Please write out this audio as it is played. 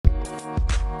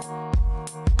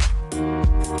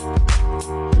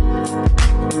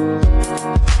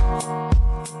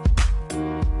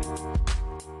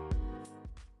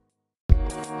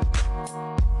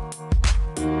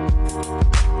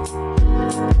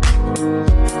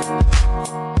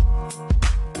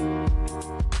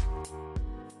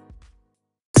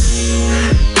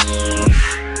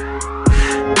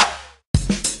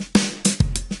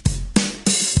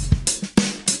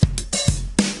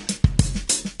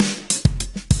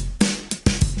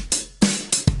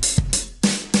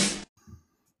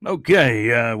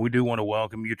Okay, we do want to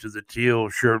welcome you to the Teal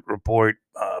Shirt Report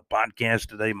podcast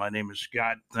today. My name is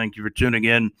Scott. Thank you for tuning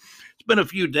in. It's been a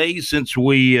few days since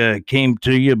we came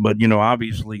to you, but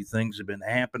obviously things have been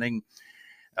happening.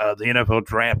 The NFL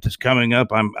draft is coming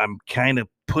up. I'm kind of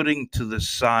putting to the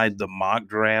side the mock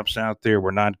drafts out there.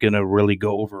 We're not going to really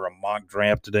go over a mock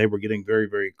draft today. We're getting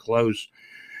very close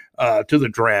to the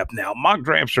draft now. Mock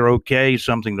drafts are okay,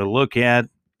 something to look at,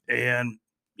 and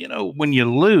when you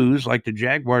lose, like the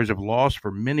Jaguars have lost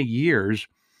for many years,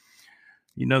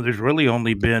 there's really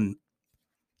only been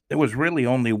there was really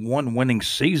only one winning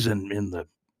season in the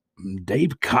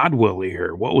Dave Codwell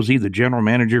era. What was he, the general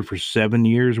manager for 7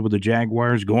 years with the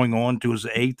Jaguars, going on to his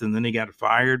eighth, and then he got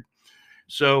fired.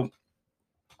 So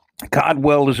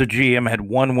Codwell as a GM had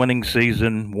one winning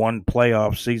season, one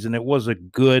playoff season. It was a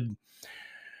good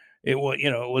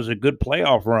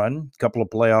playoff run, a couple of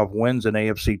playoff wins, an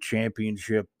AFC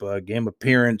Championship game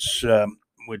appearance,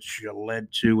 which led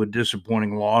to a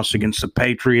disappointing loss against the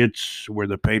Patriots, where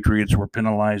the Patriots were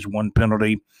penalized one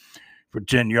penalty for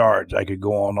 10 yards. I could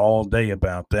go on all day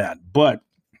about that. But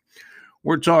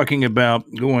we're talking about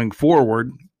going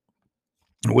forward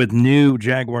with new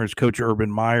Jaguars coach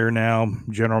Urban Meyer now,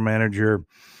 general manager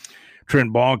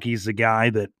Trent Baalke's the guy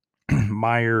that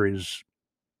Meyer is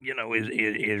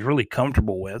really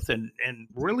comfortable with, and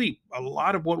really a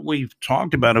lot of what we've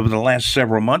talked about over the last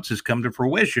several months has come to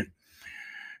fruition.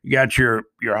 You got your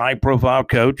high profile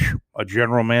coach, a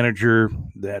general manager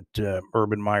that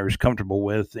Urban Meyer is comfortable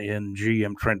with, in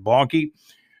GM Trent Baalke.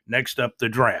 Next up, the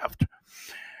draft.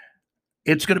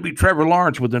 It's going to be Trevor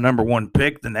Lawrence with the number one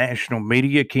pick. The national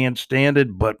media can't stand it,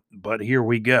 but here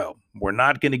we go. We're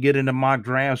not going to get into mock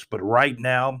drafts, but right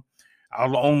now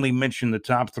I'll only mention the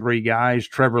top three guys.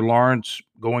 Trevor Lawrence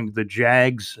going to the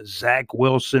Jags, Zach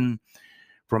Wilson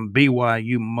from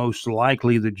BYU, most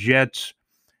likely the Jets,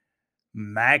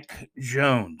 Mac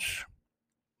Jones.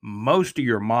 Most of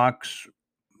your mocks,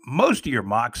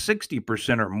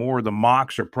 60% or more of the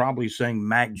mocks are probably saying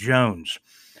Mac Jones.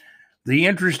 The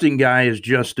interesting guy is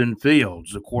Justin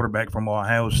Fields, the quarterback from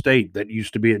Ohio State that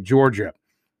used to be at Georgia.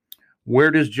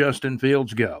 Where does Justin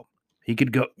Fields go? He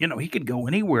could go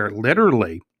anywhere,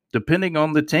 literally, depending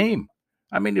on the team.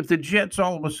 I mean, if the Jets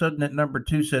all of a sudden at number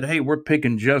 2 said, "Hey, we're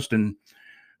picking Justin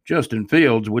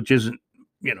Fields," which isn't,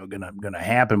 gonna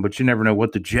happen, but you never know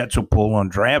what the Jets will pull on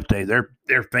draft day.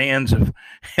 Their fans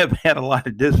have had a lot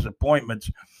of disappointments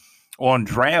on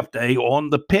draft day on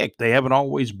the pick. They haven't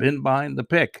always been behind the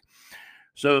pick.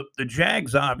 So the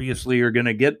Jags obviously are going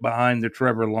to get behind the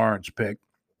Trevor Lawrence pick.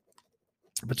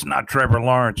 If it's not Trevor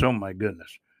Lawrence, oh my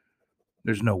goodness.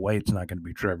 There's no way it's not going to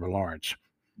be Trevor Lawrence.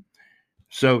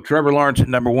 So Trevor Lawrence at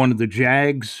number 1 to the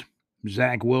Jags,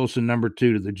 Zach Wilson number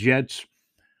 2 to the Jets.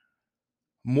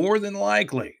 More than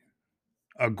likely,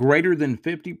 a greater than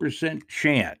 50%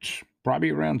 chance, probably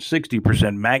around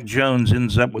 60%, Mac Jones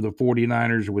ends up with the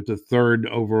 49ers with the 3rd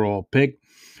overall pick.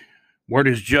 Where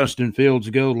does Justin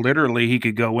Fields go? Literally, he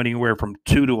could go anywhere from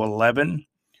 2 to 11.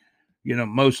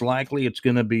 Most likely it's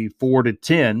going to be 4 to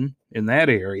 10 in that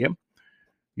area,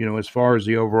 as far as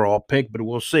the overall pick, but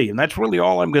we'll see. And that's really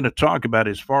all I'm going to talk about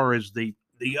as far as the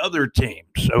other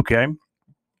teams, okay?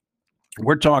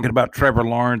 We're talking about Trevor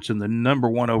Lawrence and the number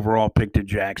 1 overall pick to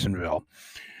Jacksonville.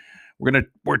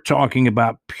 We're talking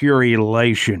about pure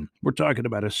elation. We're talking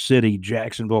about a city,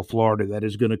 Jacksonville, Florida, that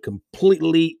is going to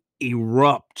completely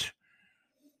erupt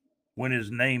when his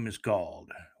name is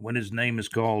called. When his name is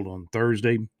called on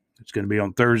Thursday. It's going to be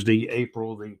on Thursday,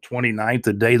 April the 29th,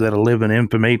 the day that'll live in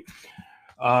infamy.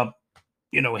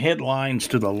 Headlines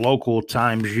to the local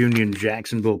Times-Union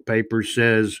Jacksonville paper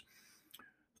says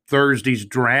Thursday's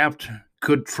draft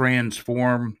could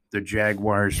transform the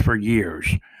Jaguars for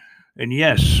years. And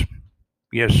yes,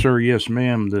 sir, yes,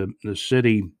 ma'am, the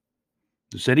city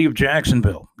of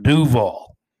Jacksonville,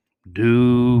 Duval,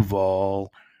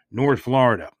 North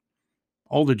Florida.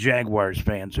 All the Jaguars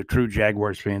fans, the true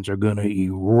Jaguars fans, are going to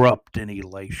erupt in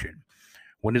elation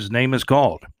when his name is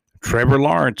called. Trevor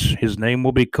Lawrence, his name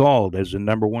will be called as the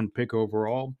number 1 pick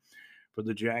overall for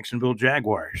the Jacksonville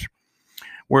Jaguars.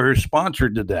 We're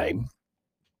sponsored today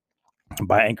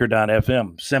by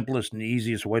Anchor.fm. Simplest and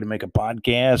easiest way to make a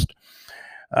podcast.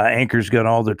 Anchor's got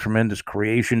all the tremendous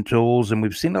creation tools, and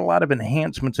we've seen a lot of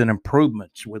enhancements and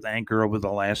improvements with Anchor over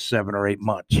the last 7 or 8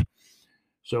 months.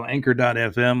 So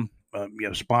Anchor.fm,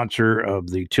 sponsor of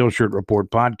the Teal Shirt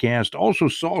Report podcast. Also,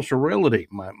 Saucer Realty,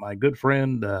 my good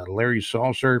friend Larry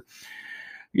Saucer,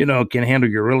 can handle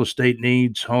your real estate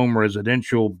needs, home,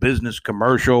 residential, business,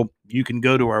 commercial. You can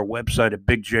go to our website at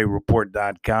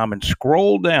bigjreport.com and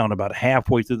scroll down about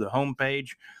halfway through the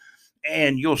homepage,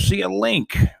 and you'll see a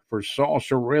link for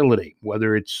Salsa Realty,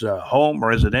 whether it's home,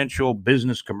 residential,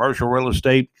 business, commercial real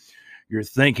estate. You're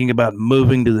thinking about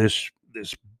moving to this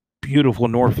beautiful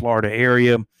North Florida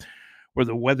area where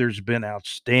the weather's been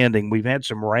outstanding. We've had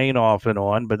some rain off and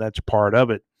on, but that's part of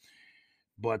it.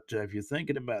 But if you're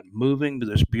thinking about moving to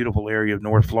this beautiful area of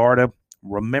North Florida,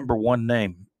 remember one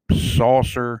name: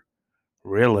 Saucer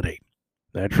Realty.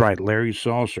 That's right, Larry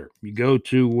Saucer. You go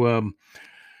to our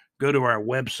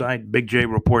website,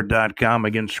 bigjreport.com.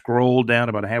 Again, scroll down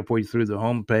about halfway through the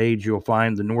homepage. You'll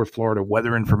find the North Florida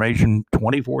weather information,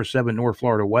 24/7 North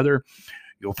Florida weather.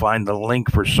 You'll find the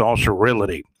link for Saucer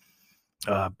Realty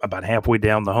about halfway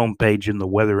down the homepage in the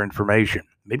weather information.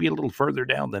 Maybe a little further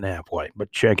down than halfway,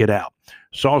 but check it out.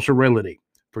 Saucer Realty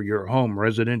for your home,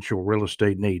 residential real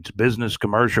estate needs, business,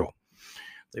 commercial.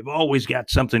 They've always got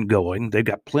something going. They've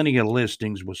got plenty of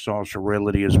listings with Saucer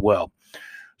Realty as well.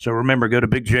 So remember, go to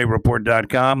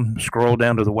bigjreport.com, scroll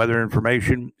down to the weather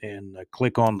information, and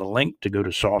click on the link to go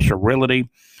to Saucer Realty.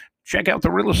 Check out the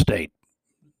real estate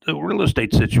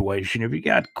situation. If you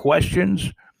got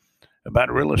questions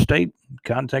about real estate,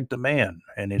 contact the man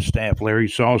and his staff, Larry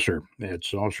Saucer at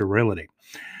Saucer Realty.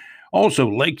 Also,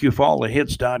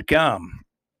 LakeUfallahits.com.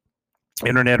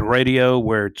 Internet radio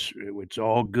where it's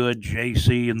all good.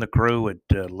 JC and the crew at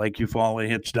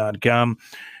LakeUfallahits.com.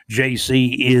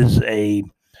 JC is a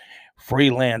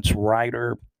freelance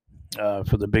writer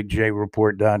for the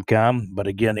bigjreport.com. But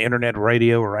again, internet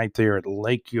radio right there at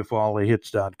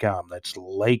LakeUfallahits.com. That's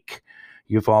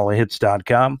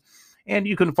LakeUfallahits.com. And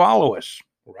you can follow us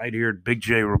right here at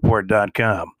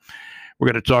bigjreport.com. We're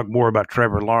going to talk more about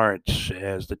Trevor Lawrence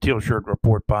as the Teal Shirt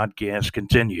Report podcast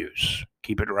continues.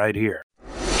 Keep it right here.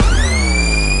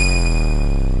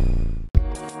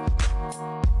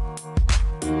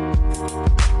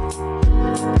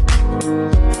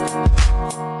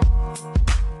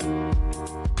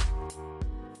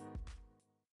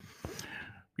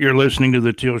 You're listening to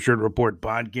the Teal Shirt Report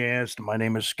podcast. My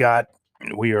name is Scott.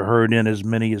 We are heard in as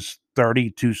many as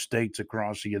 32 states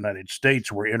across the United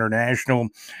States. We're international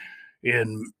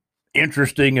in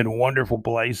interesting and wonderful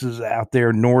places out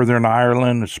there. Northern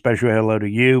Ireland, a special hello to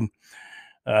you.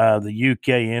 The UK,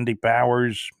 Andy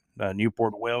Powers,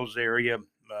 Newport Wales area.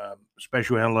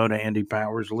 Special hello to Andy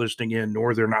Powers, listening in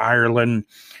Northern Ireland,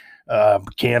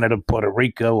 Canada, Puerto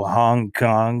Rico, Hong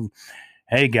Kong.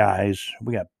 Hey, guys,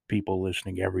 we got people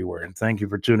listening everywhere, and thank you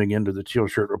for tuning into the Teal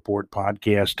Shirt Report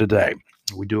podcast today.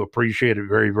 We do appreciate it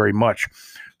very, very much.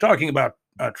 Talking about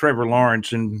Trevor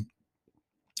Lawrence and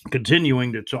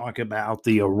continuing to talk about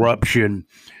the eruption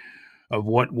of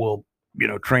what will,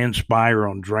 transpire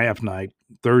on draft night,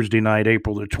 Thursday night,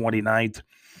 April the 29th,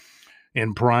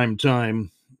 in prime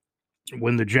time,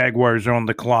 when the Jaguars are on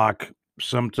the clock,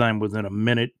 sometime within a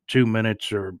minute, 2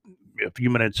 minutes, or a few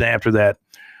minutes after that,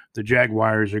 the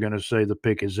Jaguars are going to say the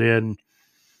pick is in.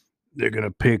 They're going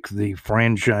to pick the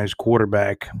franchise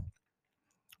quarterback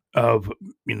of,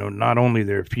 not only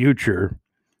their future,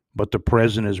 but the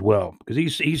present as well,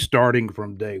 because he's starting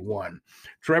from day one.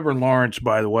 Trevor Lawrence,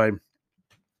 by the way,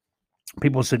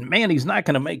 people said, man, he's not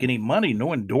going to make any money,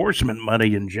 no endorsement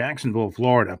money in Jacksonville,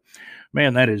 Florida.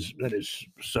 Man, that is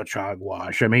such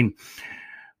hogwash. I mean,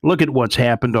 look at what's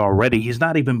happened already. He's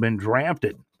not even been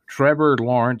drafted. Trevor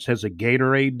Lawrence has a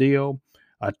Gatorade deal,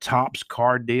 a Topps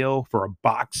card deal for a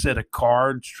box set of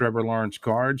cards, Trevor Lawrence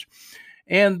cards.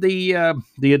 And the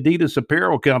Adidas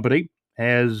apparel company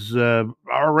has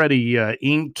already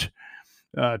inked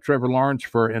Trevor Lawrence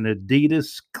for an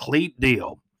Adidas cleat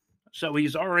deal. So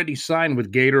he's already signed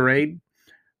with Gatorade,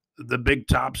 the big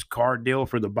Topps card deal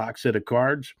for the box set of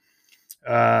cards,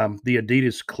 the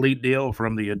Adidas cleat deal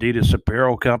from the Adidas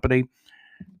apparel company.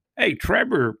 Hey,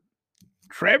 Trevor's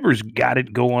got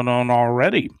it going on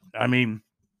already. I mean,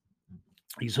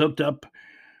 he's hooked up,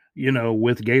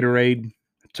 with Gatorade,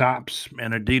 Topps,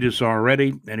 and Adidas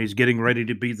already, and he's getting ready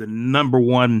to be the number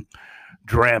one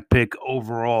draft pick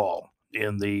overall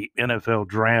in the NFL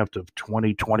draft of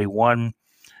 2021.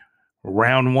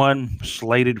 Round one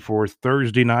slated for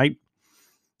Thursday night,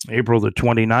 April the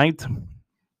 29th.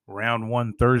 Round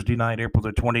one Thursday night, April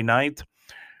the 29th.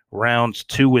 Rounds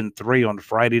 2 and 3 on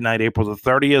Friday night, April the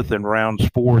 30th, and rounds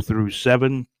 4 through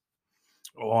 7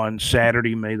 on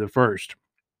Saturday, May the 1st.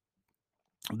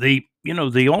 The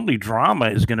only drama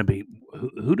is going to be,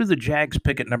 who do the Jags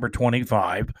pick at number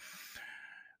 25?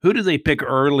 Who do they pick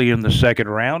early in the second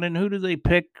round, and who do they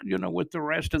pick, with the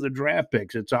rest of the draft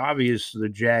picks? It's obvious the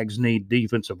Jags need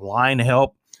defensive line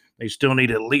help. They still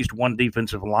need at least one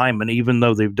defensive lineman, even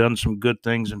though they've done some good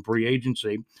things in free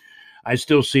agency. I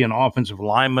still see an offensive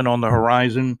lineman on the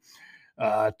horizon,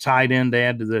 tight end to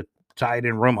add to the tight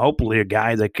end room. Hopefully a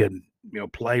guy that can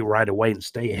play right away and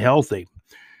stay healthy.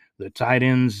 The tight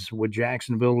ends with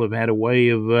Jacksonville have had a way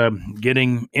of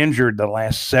getting injured the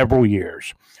last several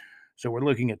years. So we're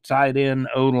looking at tight end,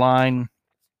 O-line.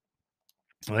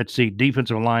 Let's see,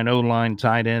 defensive line, O-line,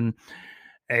 tight end,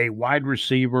 a wide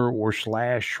receiver or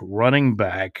 / running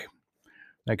back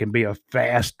that can be a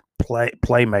fast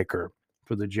playmaker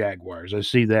for the Jaguars. I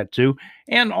see that too.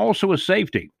 And also a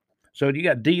safety. So you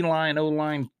got D-line,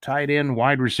 O-line, tight end,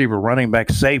 wide receiver, running back,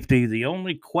 safety. The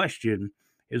only question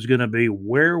is going to be,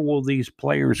 where will these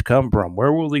players come from?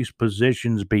 Where will these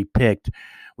positions be picked?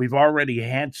 We've already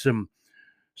had some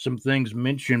things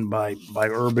mentioned by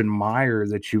Urban Meyer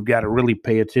that you've got to really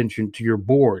pay attention to your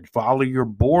board. Follow your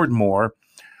board more,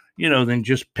 than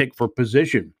just pick for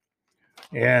position.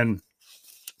 And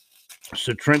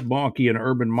so Trent Baalke and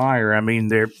Urban Meyer,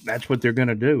 that's what they're going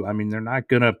to do. They're not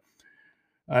going to.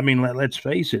 Let's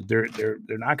face it. They're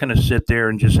not going to sit there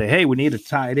and just say, "Hey, we need a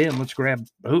tight end. Let's grab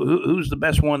who's the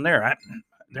best one there."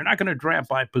 They're not going to draft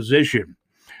by position.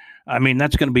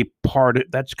 That's going to be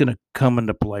that's going to come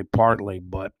into play partly,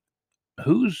 but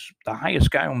who's the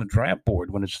highest guy on the draft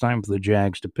board when it's time for the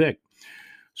Jags to pick?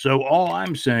 So all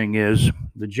I'm saying is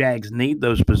the Jags need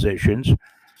those positions.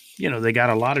 They got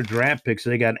a lot of draft picks.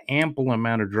 They got ample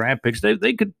amount of draft picks.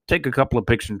 They could take a couple of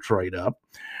picks and trade up.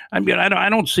 I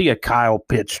don't see a Kyle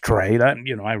Pitts trade.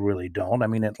 I really don't.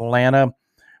 Atlanta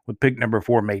with pick number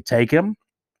 4 may take him.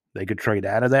 They could trade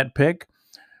out of that pick.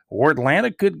 Or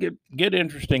Atlanta could get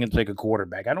interesting and take a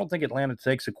quarterback. I don't think Atlanta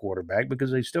takes a quarterback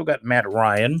because they still got Matt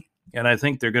Ryan, and I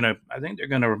think they're gonna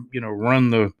run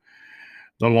the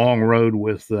long road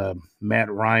with Matt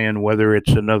Ryan, whether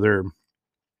it's another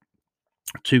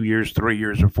 2 years, 3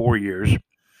 years, or 4 years.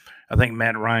 I think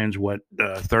Matt Ryan's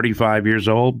 35 years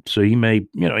old, so he may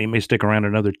stick around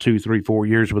another 2, 3, 4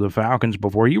 years with the Falcons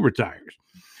before he retires.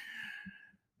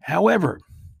 However,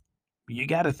 you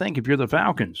got to think, if you're the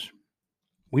Falcons,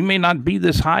 we may not be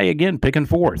this high again, picking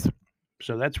 4th.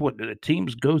 So that's what the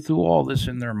teams go through all this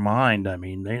in their mind.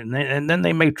 And then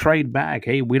they may trade back.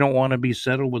 Hey, we don't want to be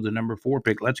settled with the number 4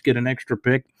 pick. Let's get an extra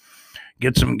pick,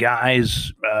 get some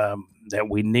guys that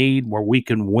we need where we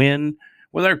can win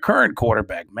with our current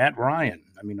quarterback, Matt Ryan.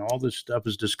 All this stuff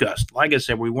is discussed. Like I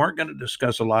said, we weren't going to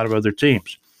discuss a lot of other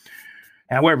teams.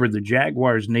 However, the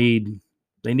Jaguars need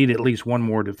at least one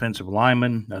more defensive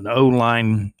lineman, an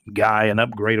O-line guy, an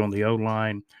upgrade on the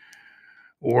O-line,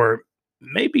 or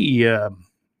maybe,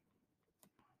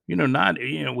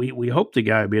 we hope the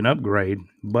guy will be an upgrade,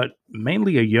 but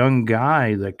mainly a young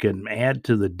guy that can add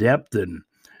to the depth and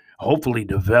hopefully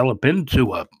develop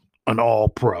into an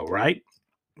all-pro, right?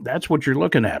 That's what you're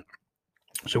looking at.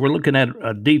 So we're looking at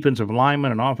a defensive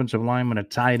lineman, an offensive lineman, a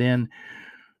tight end,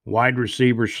 wide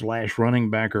receiver / running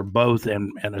back, or both,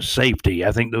 and a safety.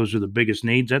 I think those are the biggest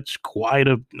needs. That's quite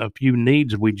a few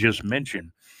needs we just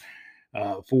mentioned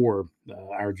for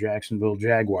our Jacksonville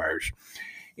Jaguars.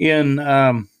 In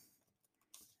other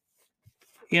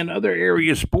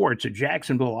area sports, the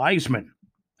Jacksonville Icemen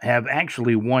have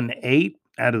actually won 8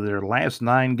 out of their last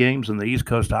 9 games in the East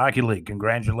Coast Hockey League.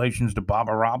 Congratulations to Bob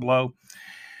Arablo,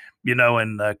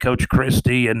 and Coach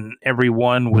Christie and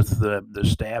everyone with the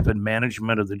staff and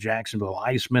management of the Jacksonville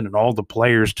Icemen and all the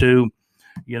players too.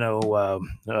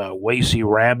 Wasey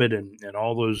Rabbit and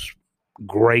all those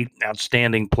great,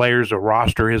 outstanding players. The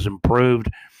roster has improved.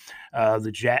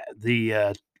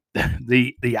 The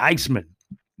Icemen.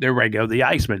 There we go. The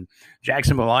Icemen,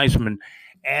 Jacksonville Icemen,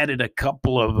 added a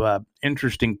couple of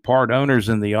interesting part owners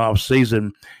in the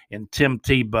offseason in Tim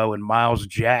Tebow and Miles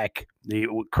Jack, the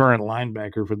current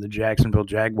linebacker for the Jacksonville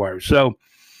Jaguars. So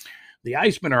the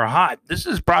Icemen are hot. This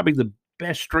is probably the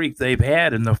best streak they've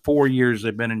had in the 4 years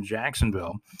they've been in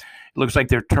Jacksonville. It looks like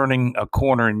they're turning a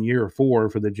corner in year 4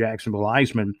 for the Jacksonville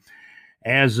Icemen.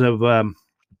 As of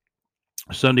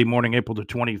Sunday morning, April the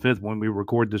 25th, when we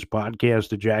record this podcast,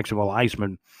 the Jacksonville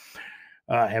Icemen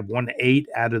have won 8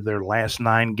 out of their last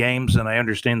 9 games, and I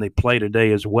understand they play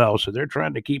today as well. So they're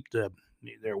trying to keep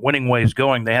their winning ways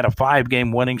going. They had a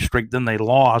 5-game winning streak, then they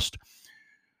lost.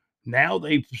 Now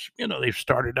they've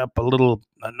started up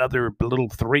another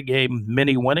 3-game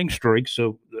mini winning streak.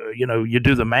 So you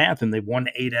do the math, and they've won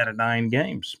 8 out of 9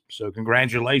 games. So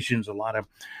congratulations, a lot of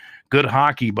good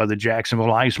hockey by the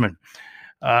Jacksonville Icemen.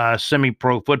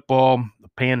 Semi-pro football, the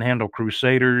Panhandle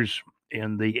Crusaders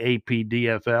in the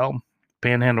APDFL.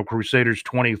 Panhandle Crusaders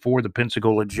 24, the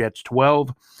Pensacola Jets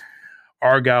 12,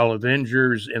 Argyle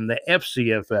Avengers in the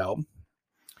FCFL.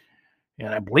 And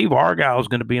I believe Argyle is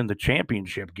going to be in the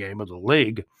championship game of the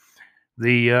league.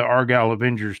 The Argyle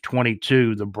Avengers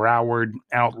 22, the Broward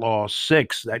Outlaws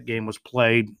 6. That game was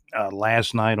played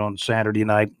last night on Saturday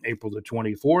night, April the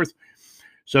 24th.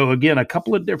 So, again, a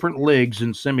couple of different leagues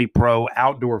in semi-pro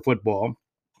outdoor football.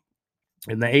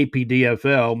 In the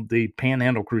APDFL, the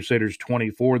Panhandle Crusaders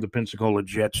 24, the Pensacola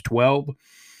Jets 12,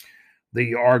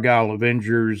 the Argyle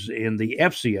Avengers in the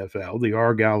FCFL, the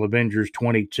Argyle Avengers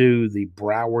 22, the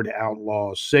Broward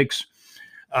Outlaws 6.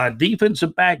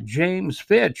 Defensive back James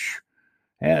Fitch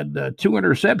had 2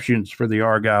 interceptions for the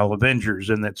Argyle Avengers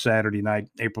in that Saturday night,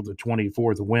 April the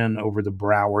 24th win over the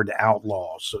Broward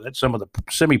Outlaws. So that's some of the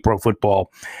semi-pro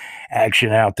football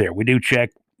action out there. We do check,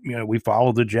 we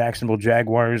follow the Jacksonville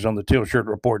Jaguars on the Teal Shirt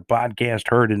Report podcast,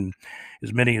 heard in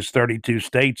as many as 32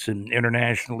 states and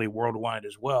internationally worldwide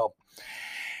as well.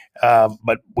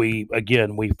 But we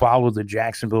follow the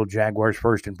Jacksonville Jaguars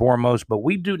first and foremost, but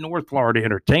we do North Florida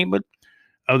entertainment,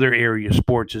 other area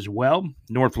sports as well.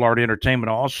 North Florida entertainment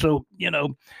also,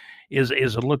 is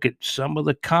a look at some of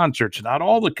the concerts, not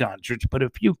all the concerts, but a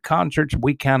few concerts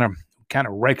we kind of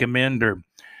recommend or,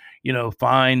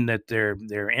 find that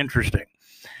they're interesting.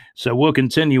 So we'll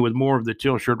continue with more of the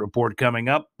Teal Shirt Report coming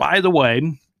up. By the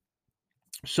way,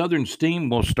 Southern Steam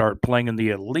will start playing in the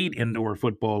Elite Indoor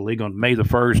Football League on May the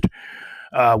 1st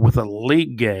with a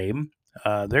league game.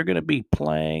 They're going to be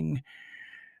playing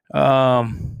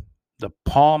the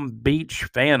Palm Beach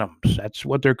Phantoms. That's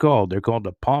what they're called. They're called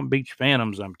the Palm Beach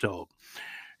Phantoms, I'm told.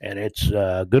 And it's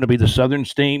going to be the Southern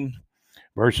Steam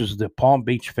versus the Palm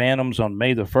Beach Phantoms on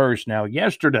May the 1st. Now,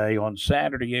 yesterday, on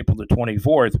Saturday, April the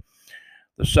 24th,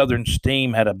 the Southern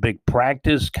Steam had a big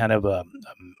practice, kind of a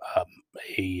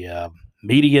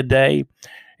media day,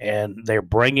 and they're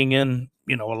bringing in,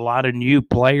 a lot of new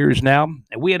players now.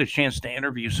 And we had a chance to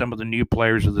interview some of the new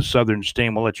players of the Southern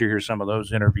Steam. We'll let you hear some of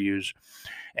those interviews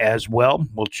as well.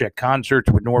 We'll check concerts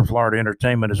with North Florida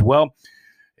Entertainment as well.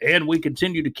 And we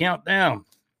continue to count down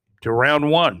to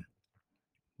round 1.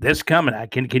 This coming,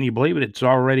 can you believe it? It's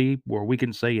already where we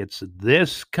can say it's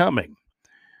this coming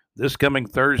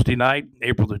Thursday night,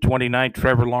 April the 29th.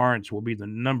 Trevor Lawrence will be the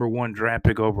number 1 draft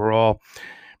pick overall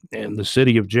in the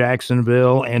city of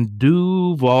Jacksonville, and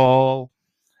Duval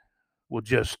will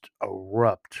just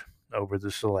erupt over the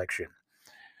selection.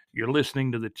 You're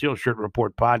listening to the Teal Shirt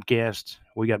Report podcast.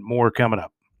 We got more coming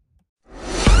up.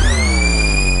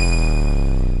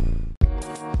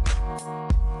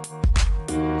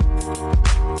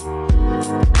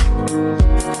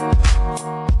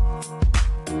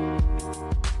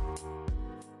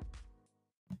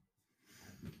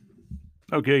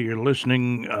 Okay, you're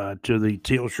listening to the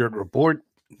Teal Shirt Report.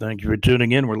 Thank you for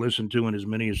tuning in. We're listened to in as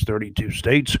many as 32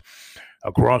 states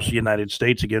across the United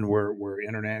States. Again, we're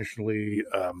internationally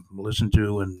listened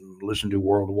to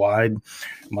worldwide.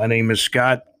 My name is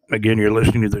Scott. Again, you're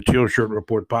listening to the Teal Shirt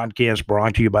Report podcast,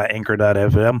 brought to you by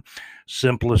Anchor.fm.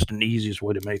 Simplest and easiest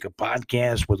way to make a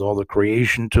podcast with all the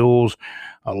creation tools,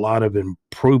 a lot of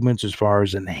improvements as far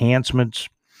as enhancements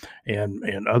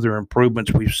and other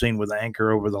improvements we've seen with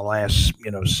Anchor over the last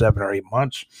 7 or 8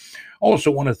 months. Also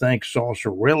want to thank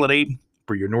Salsa Realty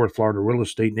for your North Florida real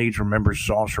estate needs. Remember,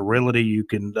 Salsa Realty, you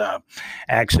can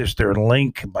access their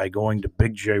link by going to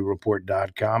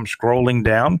bigjreport.com, scrolling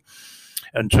down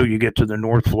until you get to the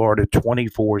North Florida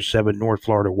 24/7 North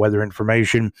Florida weather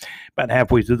information. About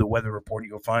halfway through the weather report,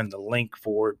 you'll find the link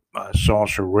for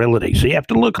Salsa Realty. So you have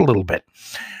to look a little bit.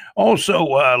 Also,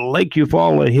 Lake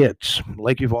Eufaula Hits,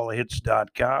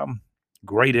 LakeEufaulaHits.com.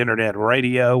 Great internet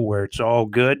radio where it's all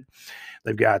good.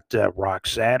 They've got Rock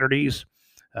Saturdays,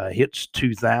 Hits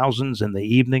 2000s in the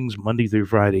evenings, Monday through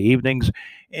Friday evenings.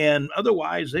 And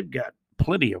otherwise, they've got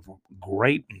plenty of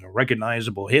great and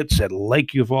recognizable hits at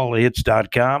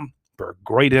LakeEufaulaHits.com for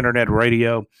great internet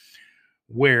radio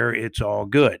where it's all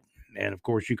good. And, of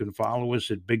course, you can follow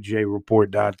us at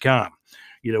BigJReport.com.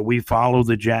 We follow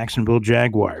the Jacksonville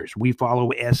Jaguars. We follow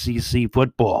SEC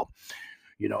football.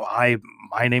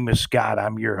 My name is Scott.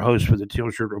 I'm your host for the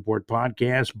Teal Shirt Report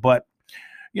podcast. But,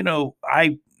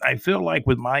 I feel like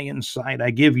with my insight, I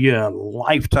give you a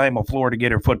lifetime of Florida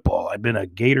Gator football. I've been a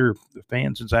Gator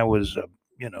fan since I was,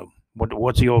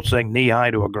 what's the old saying, knee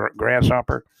high to a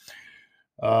grasshopper,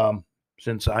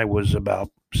 since I was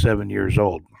about 7 years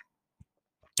old.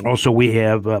 Also, we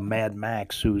have Mad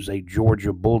Max, who's a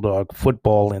Georgia Bulldog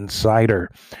football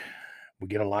insider. We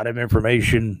get a lot of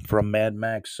information from Mad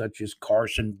Max, such as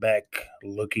Carson Beck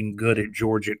looking good at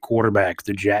Georgia quarterback,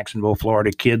 the Jacksonville,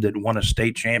 Florida kid that won a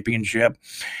state championship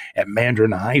at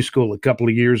Mandarin High School a couple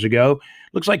of years ago.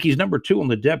 Looks like he's number 2 on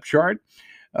the depth chart.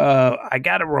 I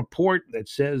got a report that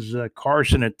says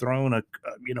Carson had thrown a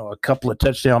couple of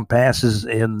touchdown passes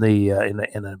in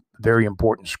a very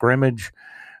important scrimmage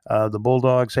the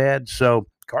Bulldogs had. So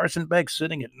Carson Beck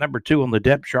sitting at number 2 on the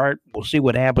depth chart. We'll see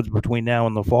what happens between now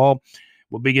and the fall.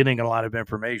 We'll be getting a lot of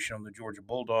information on the Georgia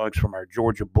Bulldogs from our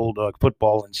Georgia Bulldog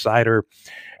football insider,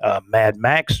 Mad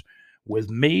Max.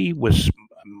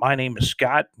 My name is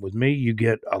Scott. With me, you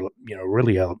get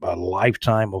really a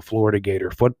lifetime of Florida Gator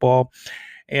football.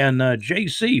 And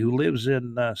JC, who lives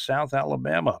in South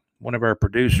Alabama, one of our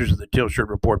producers of the Teal Shirt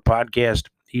Report podcast.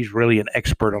 He's really an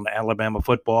expert on Alabama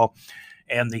football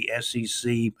and the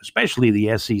SEC, especially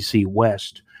the SEC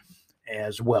West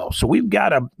as well. So we've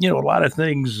got a lot of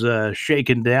things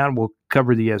shaken down. We'll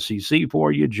cover the SEC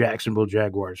for you, Jacksonville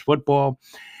Jaguars football,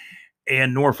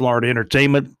 and North Florida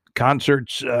entertainment.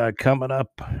 Concerts coming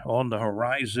up on the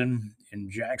horizon in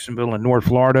Jacksonville and North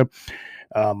Florida.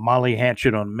 Molly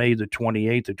Hatchet on May the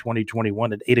 28th of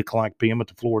 2021 at 8 o'clock p.m. at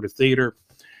the Florida Theater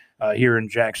here in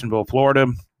Jacksonville, Florida.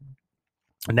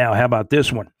 Now, how about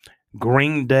this one?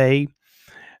 Green Day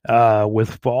with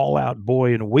Fall Out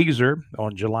Boy and Weezer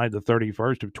on July the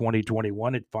 31st of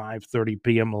 2021 at 5:30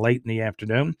 p.m. late in the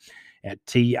afternoon at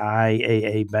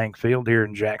TIAA Bank Field here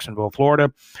in Jacksonville,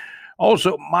 Florida.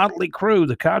 Also, Motley Crue,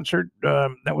 the concert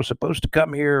that was supposed to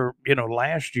come here,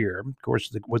 last year. Of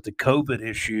course, with the COVID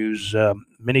issues,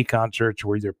 many concerts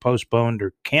were either postponed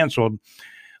or canceled.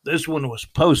 This one was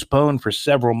postponed for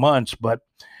several months, but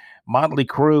Motley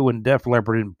Crue and Def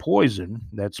Leppard and Poison.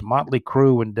 That's Motley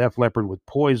Crue and Def Leppard with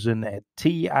Poison at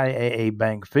TIAA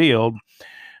Bank Field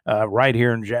right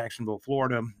here in Jacksonville,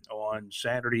 Florida on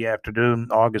Saturday afternoon,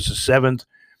 August the 7th.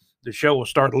 The show will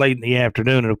start late in the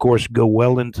afternoon and, of course, go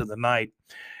well into the night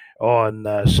on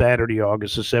Saturday,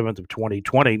 August the 7th of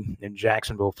 2020 in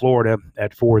Jacksonville, Florida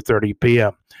at 4:30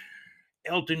 p.m.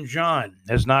 Elton John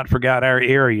has not forgot our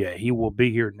area. He will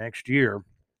be here next year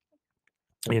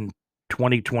in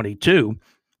 2022.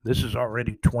 This is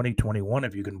already 2021,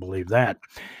 if you can believe that.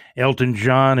 Elton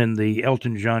John and the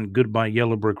Elton John Goodbye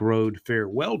Yellow Brick Road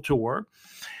Farewell Tour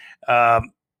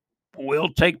will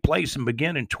take place and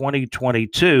begin in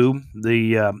 2022.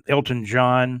 The Elton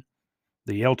John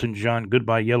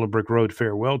Goodbye Yellow Brick Road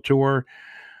Farewell Tour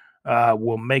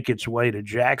will make its way to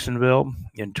Jacksonville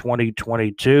in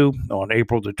 2022 on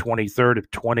April the 23rd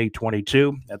of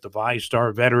 2022 at the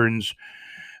VyStar Veterans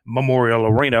Memorial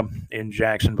Arena in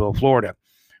Jacksonville, Florida.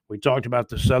 We talked about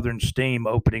the Southern Steam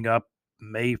opening up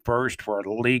May 1st for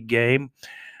a league game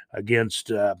against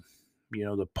the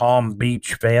Palm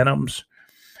Beach Phantoms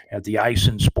at the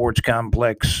Ison Sports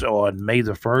Complex on May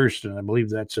the 1st, and I believe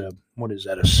that's a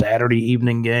Saturday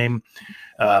evening game,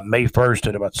 May 1st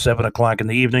at about 7 o'clock in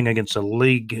the evening against a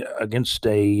league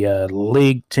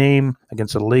team,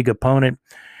 against a league opponent,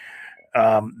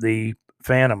 the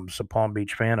Phantoms, the Palm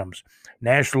Beach Phantoms.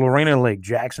 National Arena League,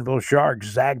 Jacksonville Sharks,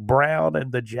 Zach Brown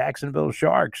and the Jacksonville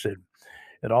Sharks,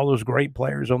 and all those great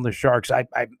players on the Sharks. I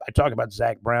talk about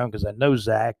Zach Brown because I know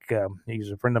Zach. He's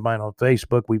a friend of mine on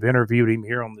Facebook. We've interviewed him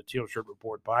here on the Teal Shirt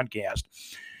Report podcast.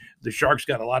 The Sharks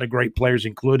got a lot of great players,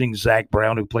 including Zach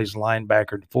Brown, who plays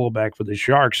linebacker and fullback for the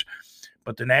Sharks.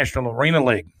 But the National Arena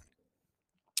League,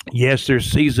 yes, their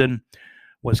season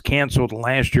was canceled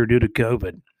last year due to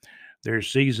COVID. Their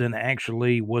season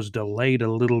actually was delayed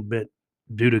a little bit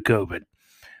due to COVID.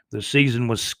 The season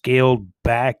was scaled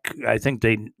back. I think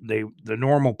the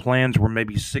normal plans were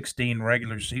maybe 16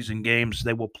 regular season games.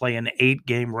 They will play an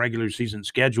 8-game regular season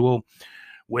schedule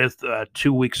with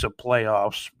 2 weeks of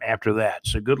playoffs after that.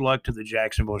 So good luck to the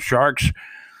Jacksonville Sharks,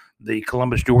 the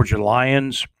Columbus, Georgia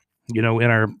Lions, in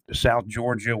our South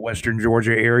Georgia, Western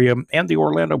Georgia area, and the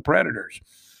Orlando Predators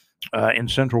in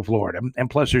Central Florida. And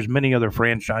plus, there's many other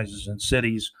franchises and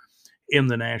cities in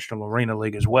the National Arena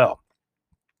League as well.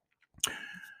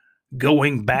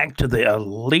 Going back to the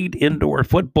Elite Indoor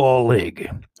Football League,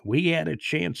 we had a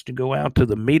chance to go out to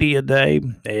the media day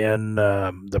and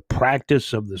the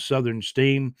practice of the Southern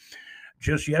Steam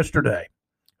just yesterday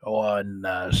on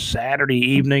Saturday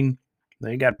evening.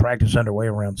 They got practice underway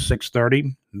around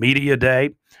 6:30. Media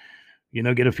day,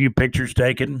 get a few pictures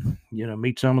taken,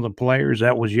 meet some of the players.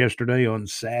 That was yesterday on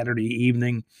Saturday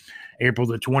evening, April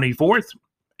the 24th.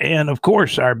 And, of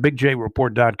course, our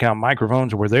BigJReport.com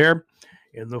microphones were there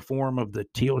in the form of the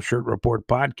Teal Shirt Report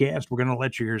podcast. We're going to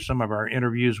let you hear some of our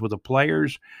interviews with the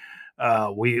players.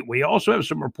 We also have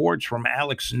some reports from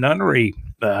Alex Nunnery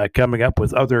coming up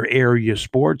with other area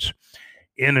sports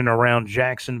in and around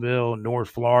Jacksonville, North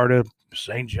Florida,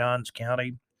 St. Johns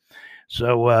County.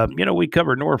 So, we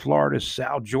cover North Florida,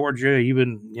 South Georgia,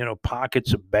 even,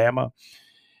 pockets of Bama.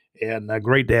 And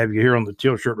great to have you here on the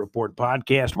Teal Shirt Report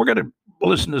podcast. We're going to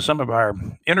listen to some of our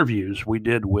interviews we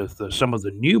did with some of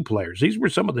the new players. These were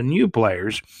some of the new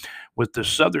players with the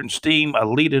Southern Steam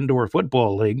Elite Indoor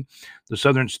Football League. The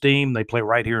Southern Steam, they play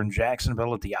right here in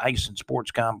Jacksonville at the Ison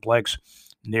Sports Complex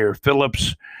near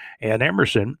Phillips and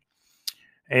Emerson.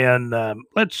 And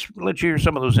let's hear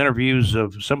some of those interviews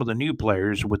of some of the new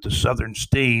players with the Southern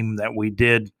Steam that we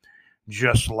did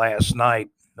just last night,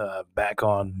 back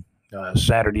on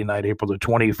Saturday night, April the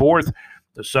 24th.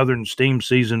 The Southern Steam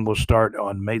season will start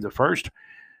on May the 1st.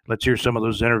 Let's hear some of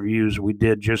those interviews we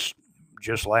did just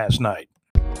last night.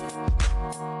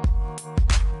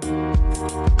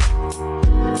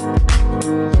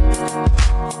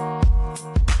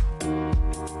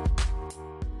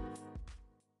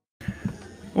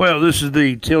 Well, this is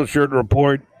the Teal Shirt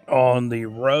Report on the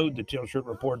road, the Teal Shirt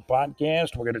Report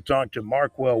podcast. We're going to talk to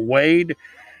Markwell Wade.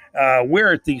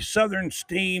 We're at the Southern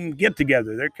Steam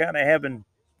get-together. They're kind of having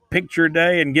picture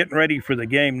day and getting ready for the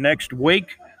game next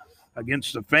week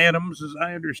against the Phantoms, as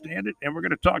I understand it. And we're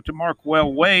going to talk to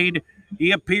Markwell Wade.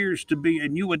 He appears to be a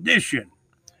new addition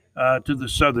to the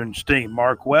Southern Steam.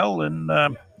 Markwell,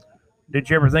 and did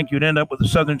you ever think you'd end up with the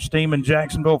Southern Steam in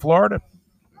Jacksonville, Florida?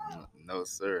 No,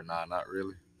 sir. Nah, not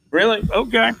really. Really?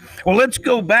 Okay. Well, let's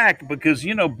go back because,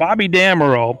 Bobby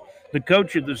Damerol, the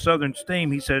coach of the Southern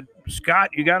Steam, he said, Scott,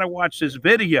 you got to watch this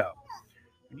video.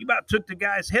 You about took the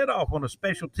guy's head off on a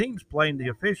special teams play, and the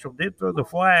official did throw the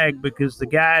flag because the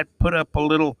guy put up a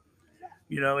little,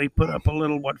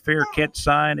 what, fair catch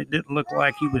sign. It didn't look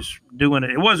like he was doing it.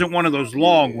 It wasn't one of those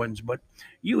long ones, but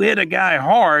you hit a guy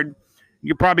hard.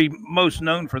 You're probably most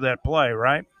known for that play,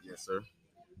 right? Yes, sir.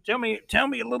 Tell me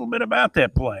a little bit about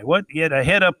that play. What, you had a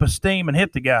head up a steam and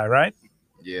hit the guy, right?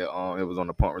 Yeah, it was on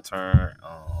the punt return.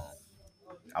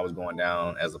 I was going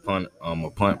down as a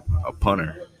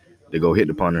punter to go hit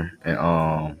the punter,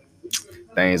 and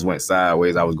things went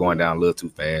sideways. I was going down a little too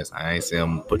fast. I ain't see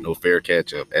him put no fair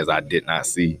catch up, as I did not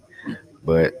see.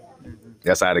 But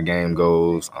that's how the game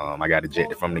goes. I got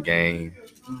ejected from the game.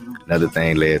 Another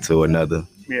thing led to another.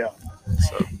 Yeah.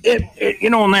 So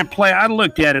on that play, I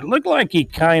looked at it. It looked like he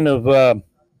kind of,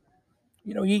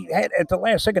 he had at the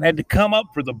last second had to come up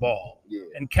for the ball,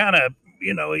 and kind of,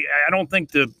 I don't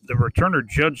think the returner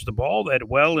judged the ball that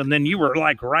well, and then you were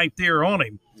like right there on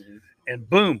him, and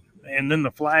boom, and then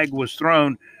the flag was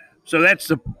thrown. So that's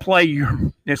the play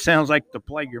it sounds like the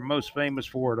play you're most famous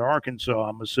for at Arkansas,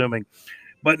 I'm assuming.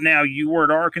 But now you were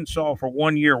at Arkansas for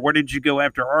 1 year. Where did you go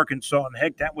after Arkansas? And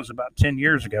heck, that was about 10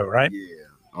 years ago, right? Yeah.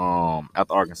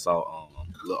 After Arkansas, a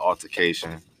little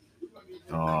altercation.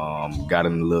 Got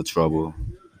in a little trouble.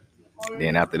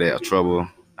 Then after that trouble,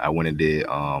 I went and did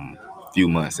a few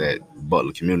months at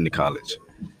Butler Community College.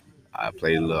 I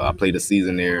played a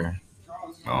season there.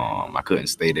 I couldn't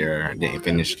stay there. I didn't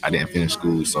finish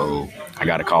school, so I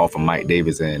got a call from Mike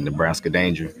Davis and Nebraska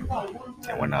Danger.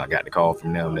 And when I got the call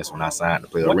from them, that's when I signed to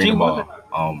play arena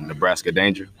ball. Nebraska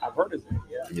Danger. I've heard of it.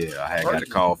 Yeah, I got a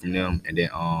call from them, and then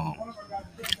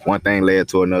one thing led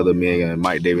to another. Me and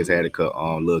Mike Davis had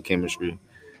a little chemistry.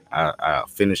 I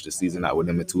finished the season out with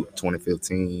him in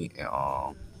 2015,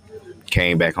 and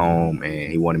came back home,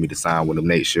 and he wanted me to sign with him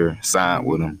next year. Signed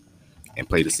with him, and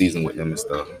play the season with them and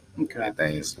stuff. Okay. And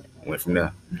things went from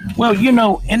there. Well,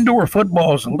 indoor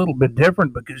football is a little bit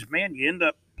different because, man, you end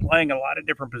up playing a lot of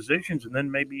different positions, and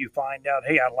then maybe you find out,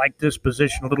 hey, I like this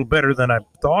position a little better than I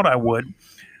thought I would.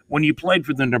 When you played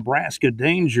for the Nebraska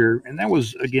Danger, and that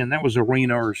was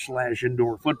arena or /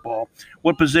 indoor football,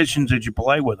 what positions did you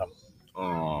play with them?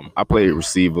 I played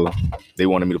receiver. They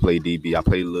wanted me to play DB. I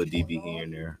played a little DB here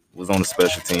and there. Was on the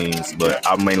special teams, but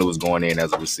I mainly was going in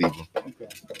as a receiver.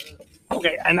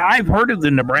 Okay, and I've heard of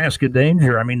the Nebraska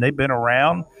Danger. I mean, they've been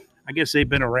around. I guess they've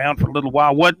been around for a little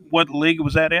while. What league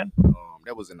was that in?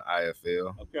 That was in the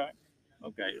IFL.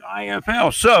 Okay,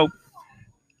 IFL. So,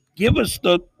 give us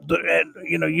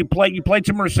you played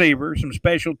some receivers, some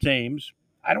special teams.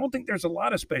 I don't think there's a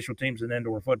lot of special teams in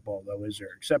indoor football, though, is there?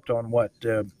 Except on what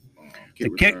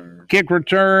kick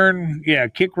return. Yeah,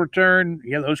 kick return.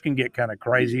 Yeah, those can get kind of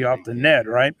crazy off the net,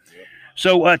 right? Yeah.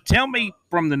 So tell me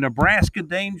from the Nebraska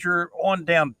Danger on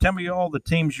down, tell me all the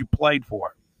teams you played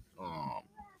for.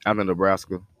 Out of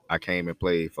Nebraska, I came and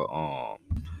played for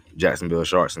Jacksonville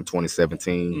Sharks in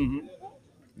 2017. Mm-hmm.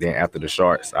 Then after the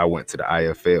Sharks, I went to the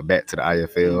IFL, back to the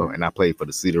IFL, and I played for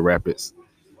the Cedar Rapids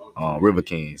River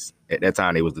Kings. At that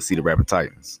time, it was the Cedar Rapids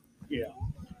Titans. Yeah.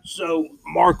 So,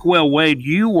 Markwell Wade,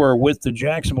 you were with the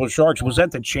Jacksonville Sharks. Was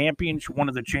that one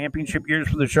of the championship years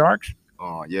for the Sharks?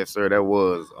 Yes, sir. That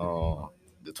was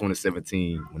the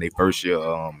 2017 when they first year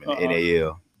in the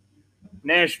NAL.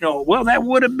 National. Well, that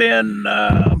would have been,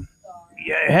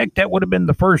 that would have been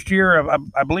the first year of,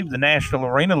 I believe, the National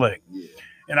Arena League. Yeah.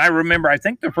 And I remember, I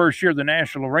think the first year of the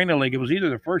National Arena League, it was either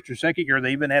the first or second year,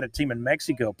 they even had a team in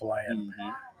Mexico playing. Mm-hmm.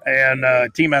 And a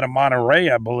team out of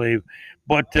Monterrey, I believe.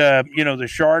 But, the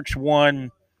Sharks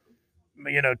won,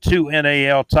 2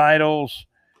 NAL titles.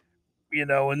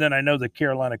 and then I know the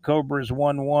Carolina Cobras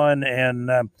won one,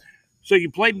 and so you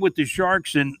played with the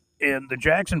Sharks and the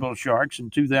Jacksonville Sharks in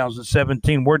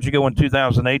 2017. Where'd you go in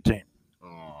 2018?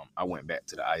 I went back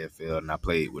to the IFL and I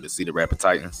played with the Cedar Rapids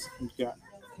Titans. Okay.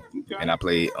 And I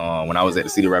played when I was at the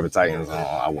Cedar Rapids Titans.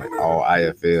 I went all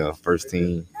IFL first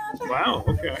team. Wow.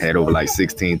 Okay. Had over like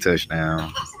 16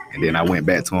 touchdowns, and then I went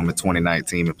back to them in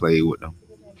 2019 and played with them.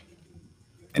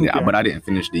 And but I didn't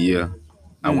finish the year.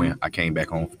 I came back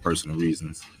home for personal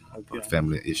reasons, for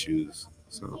family issues.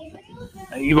 So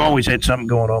you've always had something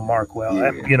going on,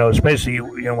 Markwell. Yeah. Especially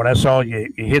when I saw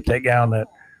you hit that guy on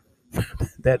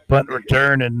that punt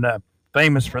return, and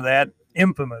famous for that,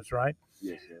 infamous, right?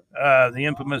 Yes, sir. The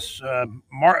infamous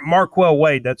Markwell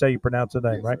Wade. That's how you pronounce the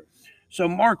name, yes, right? Sir. So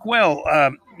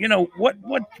Markwell,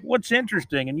 what's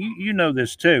interesting, and you know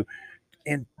this too.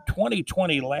 In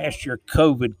 2020, last year,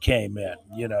 COVID came in.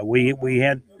 We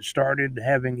had started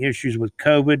having issues with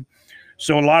COVID,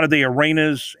 so a lot of the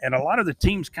arenas and a lot of the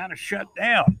teams kind of shut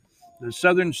down. The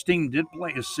Southern Steam did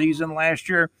play a season last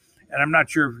year, and I'm not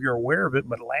sure if you're aware of it,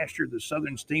 but last year the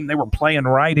Southern Steam, they were playing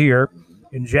right here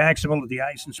in Jacksonville at the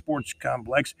Ice and Sports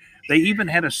Complex. They even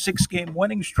had a 6-game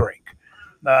winning streak.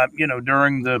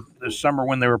 During the summer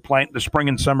when they were playing, the spring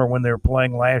and summer when they were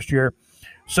playing last year.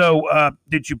 So,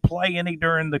 did you play any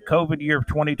during the COVID year of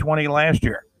 2020 last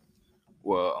year?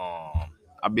 Well,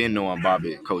 I've been knowing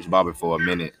Coach Bobby, for a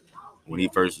minute. When he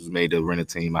first was made to rent a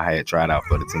team, I had tried out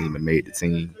for the team and made the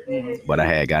team, but I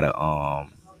had got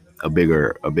a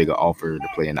bigger offer to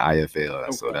play in the IFL,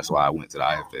 okay. So that's why I went to the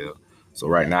IFL. So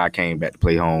right now I came back to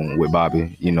play home with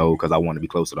Bobby, because I wanted to be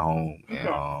closer to home,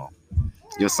 and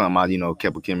just something I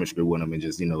kept a chemistry with him and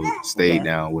just stayed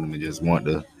down with him and just wanted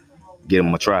to get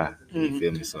him a try. You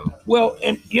feel me? So well,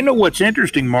 and what's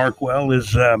interesting, Markwell,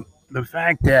 is the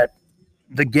fact that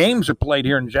the games are played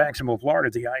here in Jacksonville, Florida,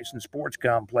 at the Ice and Sports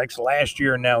Complex last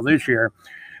year and now this year.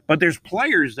 But there's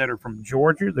players that are from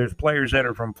Georgia. There's players that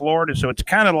are from Florida. So it's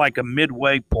kind of like a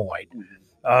midway point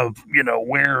of,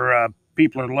 where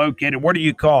people are located. Where do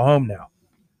you call home now?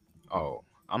 Oh,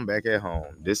 I'm back at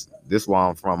home. This where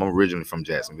I'm from. I'm originally from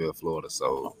Jacksonville, Florida.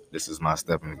 So this is my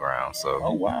stepping ground. So.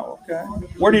 Oh, wow. Okay.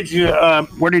 Where did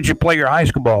you play your high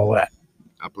school ball at?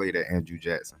 I played at Andrew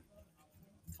Jackson.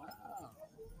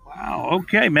 Wow.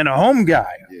 Okay, man. A home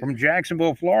guy from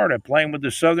Jacksonville, Florida, playing with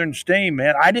the Southern Steam,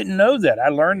 man. I didn't know that. I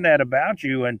learned that about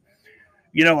you. And,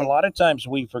 a lot of times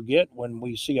we forget when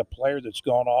we see a player that's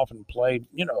gone off and played,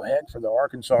 heck, for the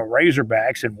Arkansas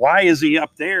Razorbacks. And why is he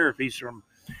up there if he's from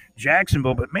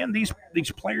Jacksonville? But, man, these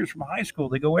players from high school,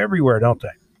 they go everywhere, don't they?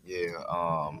 Yeah.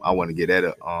 I want to get at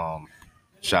a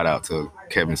shout out to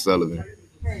Kevin Sullivan.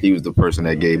 He was the person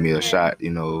that gave me a shot,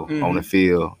 on the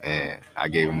field, and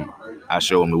I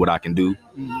showed him what I can do,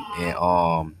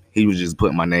 and he was just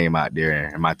putting my name out there,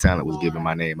 and my talent was giving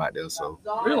my name out there. So,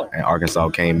 really, and Arkansas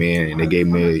came in and they gave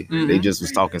me, they just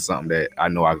was talking something that I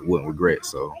know I wouldn't regret.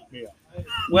 So, yeah.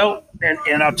 Well,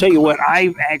 and I'll tell you what,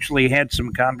 I've actually had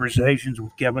some conversations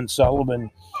with Kevin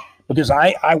Sullivan because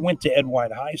I went to Ed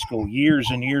White High School years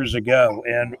and years ago,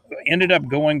 and ended up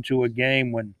going to a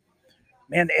game when,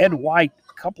 man, Ed White.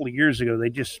 Couple of years ago,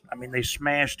 they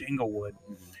smashed Inglewood,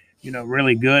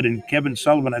 really good. And Kevin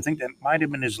Sullivan, I think that might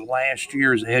have been his last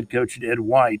year as a head coach at Ed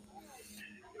White.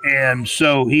 And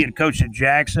so he had coached at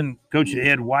Jackson, coached at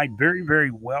Ed White, very, very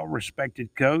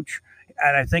well-respected coach.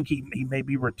 And I think he may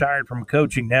be retired from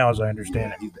coaching now, as I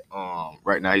understand it.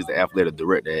 Right now, he's the athletic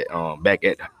director back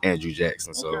at Andrew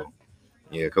Jackson. So. Okay.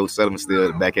 Yeah, Coach Sullivan's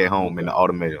still back at home in the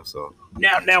automated. So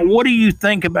now, what do you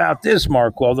think about this,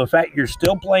 Markwell? The fact you're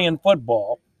still playing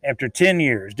football after 10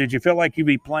 years. Did you feel like you'd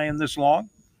be playing this long?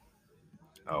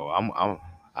 Oh,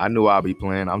 I knew I'd be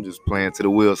playing. I'm just playing till the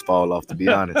wheels fall off, to be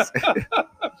honest.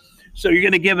 So you're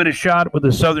going to give it a shot with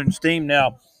the Southern Steam.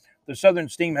 Now, the Southern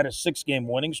Steam had a 6-game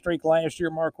winning streak last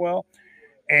year, Markwell,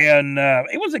 and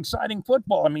it was exciting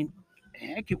football. I mean,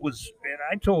 heck, it was, and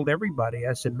I told everybody,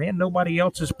 I said, man, nobody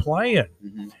else is playing.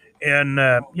 Mm-hmm. And,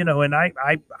 and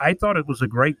I thought it was a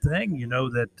great thing,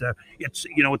 that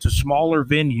it's a smaller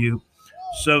venue,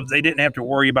 so they didn't have to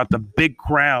worry about the big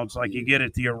crowds like you get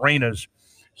at the arenas.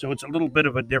 So it's a little bit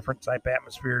of a different type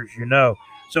atmosphere, as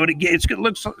So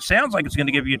sounds like it's going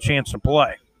to give you a chance to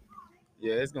play.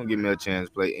 Yeah, it's going to give me a chance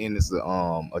to play, and it's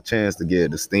a chance to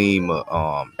get the Steam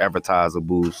advertiser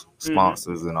boost,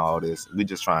 sponsors, and all this. We're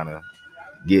just trying to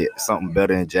get something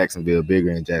better in Jacksonville,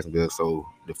 bigger in Jacksonville, so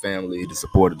the family, the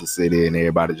support of the city, and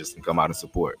everybody just can come out and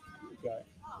support. Okay.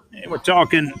 And we're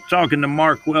talking to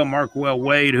Markwell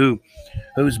Wade, who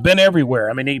who's been everywhere.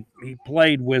 I mean, he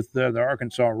played with the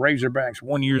Arkansas Razorbacks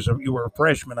 1 year. So you were a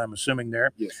freshman, I'm assuming,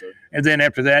 there. Yes, sir. And then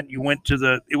after that, you went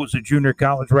to it was a junior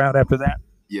college route after that?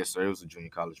 Yes, sir. It was a junior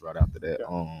college right after that.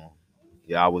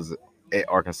 I was at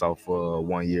Arkansas for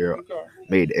 1 year.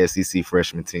 Made the SEC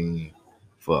freshman team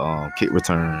for kick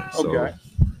return. Okay.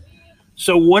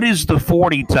 So what is the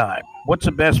 40 time? What's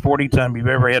the best 40 time you've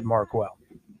ever had, Markwell?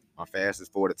 My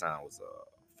fastest 40 time was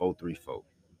 4.34.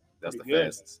 That's Pretty the good.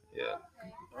 fastest. Yeah.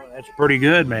 Oh, that's pretty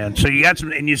good, man. So you got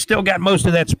some, and you still got most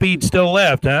of that speed still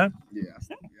left, huh? Yeah,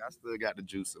 I still got the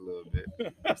juice a little bit.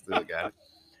 I still got it.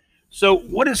 So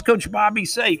what does Coach Bobby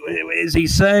say? Is he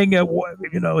saying,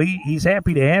 he's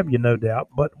happy to have you, no doubt,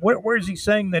 but where is he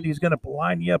saying that he's going to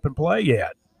line you up and play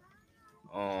yet?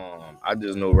 I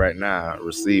just know right now,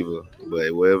 receiver,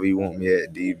 but wherever you want me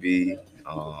at, DB,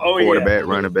 quarterback,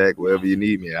 running back, wherever you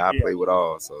need me, I play with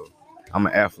all. So I'm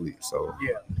an athlete. So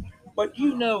yeah. But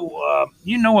you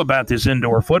know about this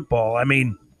indoor football. I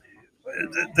mean,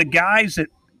 the guys that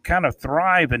kind of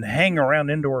thrive and hang around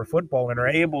indoor football and are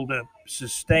able to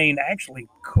sustain actually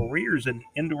careers in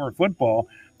indoor football,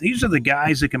 these are the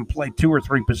guys that can play 2 or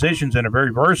 3 positions and are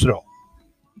very versatile.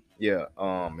 Yeah,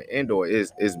 indoor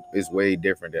is way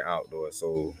different than outdoor.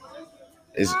 So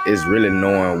it's really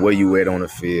knowing where you at on the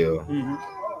field,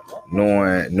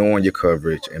 knowing your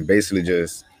coverage, and basically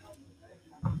just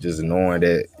knowing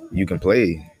that you can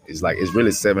play. It's really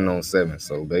 7-on-7.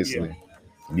 So basically,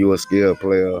 you're a skilled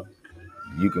player,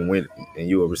 you can win, and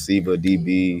you're a receiver,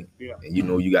 DB, and you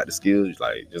know you got the skills.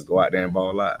 Like, just go out there and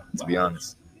ball out. To be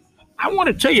honest. I want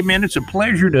to tell you, man, it's a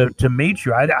pleasure to meet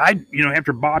you. I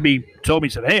after Bobby told me,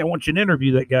 he said, "Hey, I want you to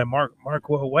interview that guy,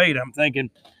 Markwell Wade." I'm thinking,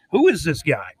 who is this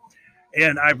guy?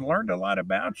 And I've learned a lot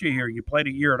about you here. You played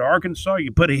a year at Arkansas.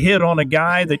 You put a hit on a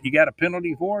guy that you got a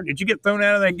penalty for. Did you get thrown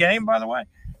out of that game, by the way?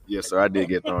 Yes, sir. I did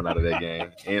get thrown out of that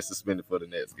game and suspended for the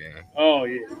next game. Oh,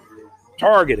 yeah.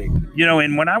 Targeting.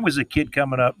 And when I was a kid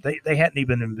coming up, they hadn't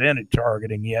even invented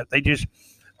targeting yet.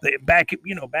 Back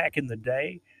in the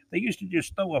day, they used to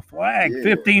just throw a flag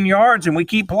 15 yards and we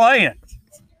keep playing.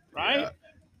 Right? Yeah.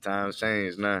 Times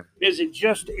change now. Is it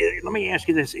just, let me ask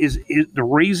you this, is the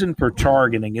reason for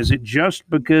targeting, is it just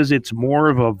because it's more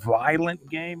of a violent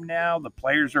game now? The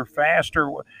players are faster?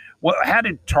 How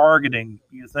did targeting,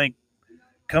 you think,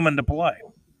 come into play?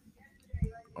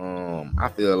 I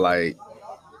feel like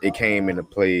it came into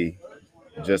play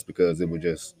just because it was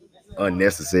just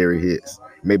unnecessary hits.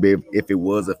 Maybe if it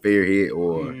was a fair hit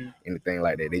or anything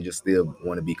like that, they just still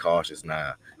want to be cautious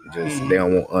now. They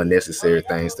don't want unnecessary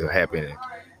things to happen.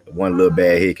 One little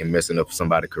bad hit can mess up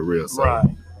somebody's career. So. Right.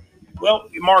 Well,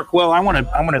 Markwell, I want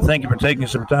to thank you for taking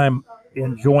some time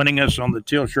in joining us on the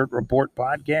Teal Shirt Report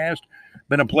podcast.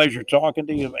 Been a pleasure talking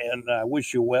to you, and I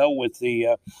wish you well with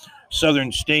the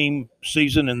Southern Steam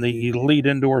season in the Elite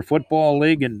Indoor Football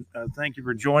League. And thank you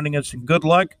for joining us, and good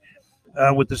luck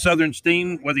with the Southern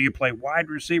Steam, whether you play wide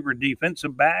receiver,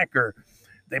 defensive back, or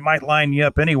they might line you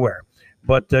up anywhere.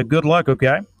 But good luck,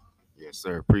 okay? Yes,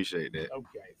 sir. Appreciate that.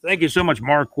 Okay. Thank you so much,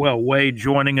 Markwell Wade,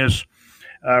 joining us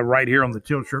right here on the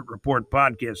Teal Shirt Report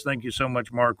podcast. Thank you so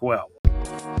much, Markwell.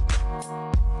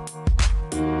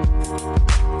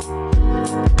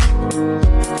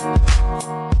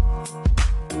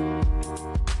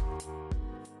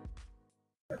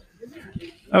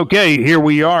 Okay, here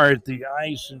we are at the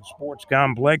Ice and Sports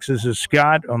Complex. This is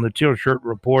Scott on the Teal Shirt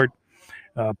Report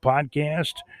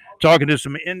podcast, talking to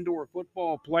some indoor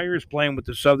football players playing with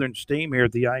the Southern Steam here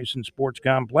at the Ice and Sports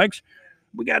Complex.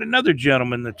 We got another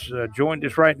gentleman that's joined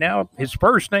us right now. His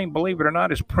first name, believe it or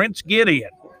not, is Prince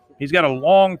Gideon. He's got a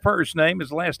long first name.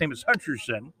 His last name is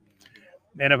Hutcherson.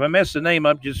 And if I mess the name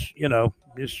up, just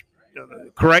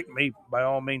correct me by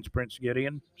all means, Prince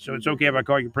Gideon. So it's okay if I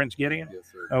call you Prince Gideon? Yes,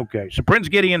 sir. Okay. So Prince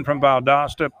Gideon from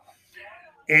Valdosta.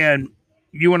 And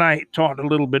you and I talked a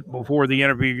little bit before the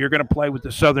interview. You're going to play with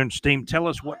the Southern Steam. Tell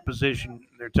us what position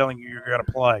they're telling you you're going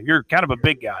to play. You're kind of a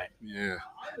big guy. Yeah.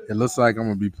 It looks like I'm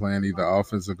going to be playing either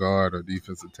offensive guard or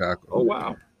defensive tackle. Oh,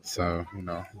 wow. So,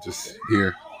 just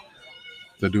here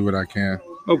to do what I can.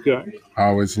 Okay. I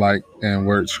always like and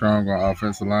work strong on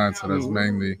offensive line, so that's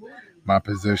mainly my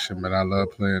position, but I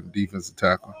love playing defensive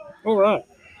tackle. All right.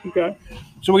 Okay.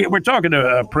 So we're talking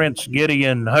to Prince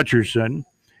Gideon Hutcherson,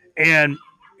 and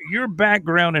your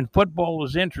background in football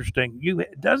is interesting.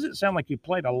 Does it sound like you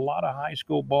played a lot of high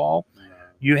school ball?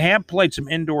 You have played some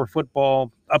indoor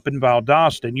football up in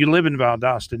Valdosta, and you live in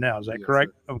Valdosta now. Is that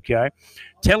correct? Sir. Okay.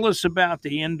 Tell us about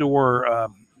the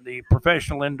the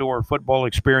professional indoor football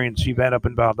experience you've had up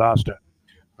in Valdosta.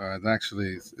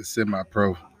 It's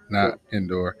semi-pro, not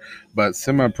indoor. But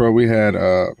semi-pro, we had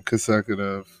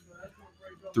consecutive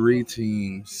 3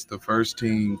 teams. The first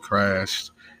team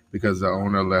crashed because the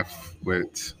owner left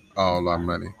with all our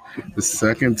money. The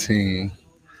second team,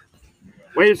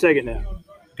 Wait a second now.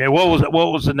 Okay, what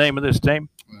was the name of this team?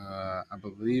 I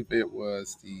believe it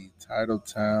was the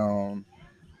Titletown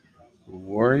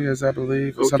Warriors, I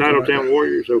believe. Or something like that.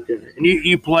 Warriors. Okay, and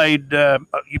you played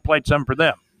some for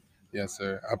them. Yes,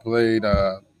 sir. I played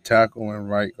tackle and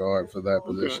right guard for that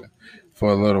position for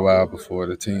a little while before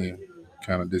the team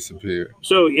kind of disappeared.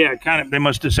 So yeah, kind of. They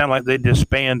must have sounded like they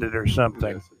disbanded or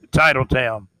something. Yes.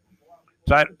 Titletown.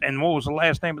 And what was the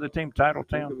last name of the team?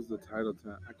 Titletown. It was the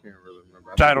Titletown. I can't really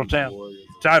remember.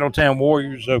 Titletown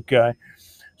Warriors. Okay.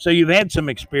 So you've had some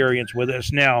experience with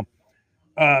this now.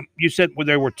 You said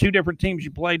there were 2 different teams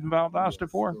you played in Valdosta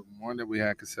for? The one that we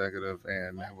had consecutive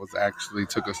and that was actually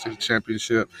took us to the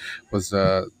championship was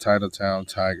Titletown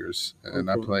Tigers.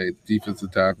 And I played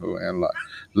defensive tackle and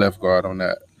left guard on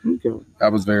that. Okay.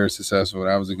 That was very successful.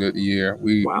 That was a good year.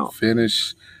 We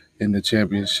finished in the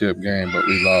championship game, but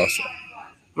we lost.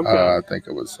 Okay. I think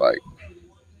it was like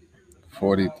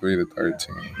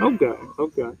 43-13.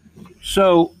 Okay.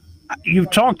 So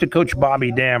you've talked to Coach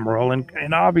Bobby Damrell,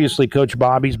 and obviously Coach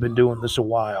Bobby's been doing this a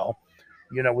while,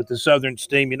 with the Southern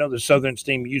Steam. The Southern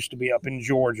Steam used to be up in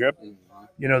Georgia.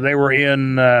 They were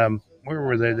in, where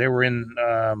were they? They were in,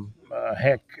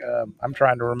 I'm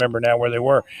trying to remember now where they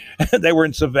were. They were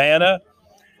in Savannah.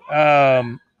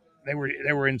 They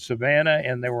were in Savannah,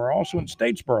 and they were also in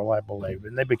Statesboro, I believe,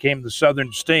 and they became the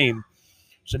Southern Steam.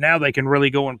 So now they can really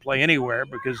go and play anywhere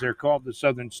because they're called the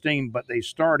Southern Steam, but they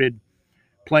started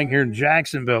playing here in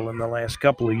Jacksonville in the last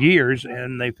couple of years,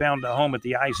 and they found a home at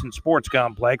the Ice and Sports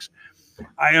Complex.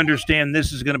 I understand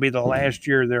this is going to be the last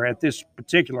year they're at this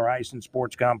particular Ice and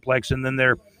Sports Complex, and then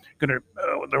they're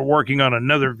working on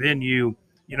another venue,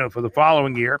 for the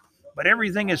following year. But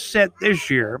everything is set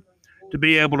this year to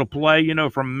be able to play,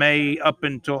 from May up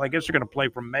until, I guess they're going to play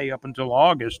from May up until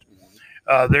August,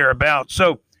 thereabouts.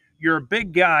 So you're a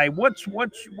big guy. What's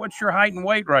your height and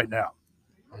weight right now?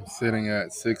 I'm sitting at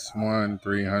 6'1",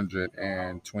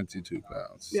 322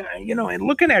 pounds. Yeah, and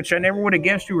looking at you, I never would have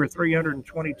guessed you were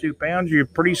 322 pounds. You're a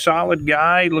pretty solid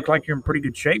guy. Look like you're in pretty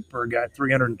good shape for a guy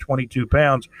 322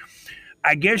 pounds.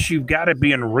 I guess you've got to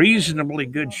be in reasonably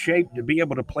good shape to be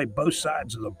able to play both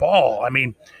sides of the ball. I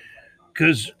mean,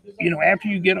 because, after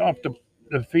you get off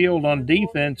the field on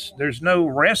defense, there's no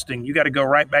resting. You got to go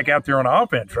right back out there on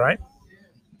offense, right?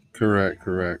 Correct.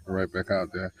 Right back out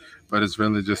there. But it's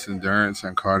really just endurance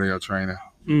and cardio training.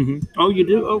 Mm-hmm. Oh, you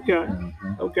do? Okay.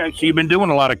 Mm-hmm. Okay. So you've been doing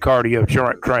a lot of cardio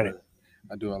training.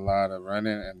 I do a lot of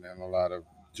running and then a lot of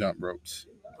jump ropes.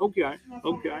 Okay.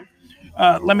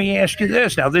 Let me ask you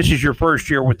this. Now, this is your first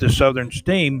year with the Southern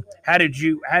Steam. How did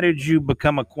you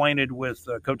become acquainted with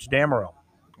Coach Damrell?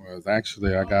 Well,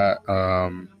 actually, I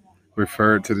got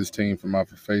referred to this team from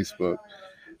off of Facebook.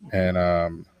 And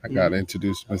I got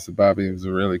introduced to Mr. Bobby. He was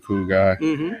a really cool guy.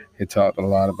 Mm-hmm. He talked a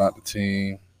lot about the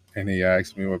team, and he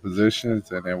asked me what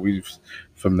positions, and then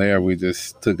from there we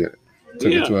just took it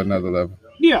to another level.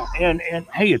 Yeah, and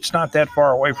hey, it's not that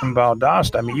far away from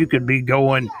Valdosta. I mean, you could be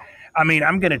going. I mean,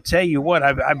 I'm going to tell you what.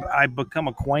 I've become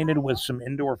acquainted with some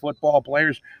indoor football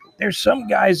players. There's some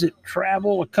guys that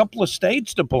travel a couple of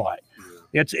states to play.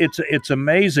 It's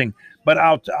amazing. But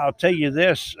I'll tell you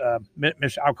this,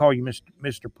 I'll call you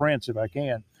Mr. Prince if I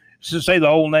can. So say the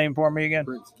whole name for me again.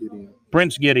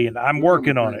 Prince Gideon. I'm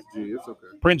working on it. It's okay.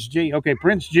 Prince G. Okay,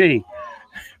 Prince G.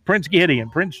 Prince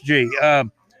Gideon. Prince G.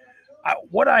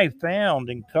 What I found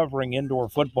in covering indoor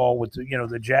football with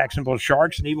the Jacksonville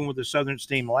Sharks and even with the Southern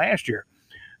Steam last year,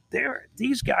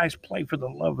 these guys play for the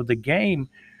love of the game,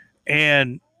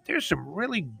 and there's some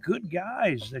really good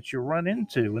guys that you run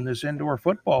into in this indoor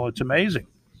football. It's amazing.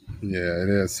 Yeah, it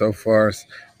is. So far, it's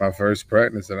my first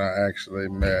practice, and I actually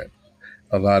met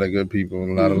a lot of good people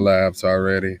and a lot of labs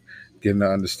already, getting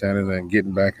the understanding and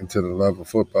getting back into the love of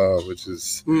football, which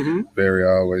is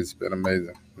always been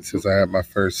amazing. Since I had my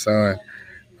first son,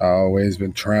 I always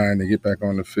been trying to get back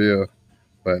on the field,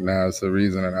 but now it's a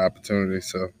reason and opportunity.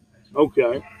 So,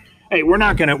 okay, hey, we're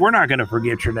not gonna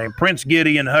forget your name, Prince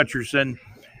Gideon Hutcherson.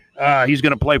 He's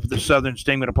going to play for the Southern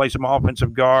Steam, going to play some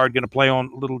offensive guard, going to play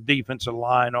on a little defensive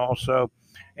line also.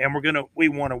 And we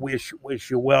want to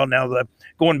wish you well. Now,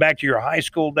 going back to your high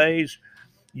school days,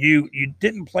 you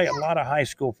didn't play a lot of high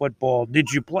school football.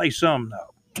 Did you play some,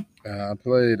 though? I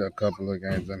played a couple of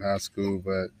games in high school,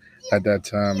 but at that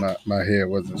time, my head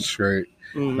wasn't straight.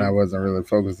 And I wasn't really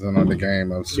focusing on the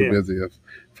game. I was too busy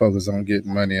focused on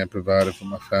getting money and providing for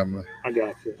my family. I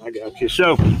got you.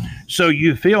 So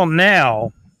you feel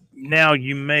now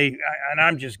you may, and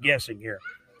I'm just guessing here,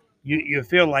 you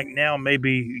feel like now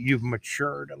maybe you've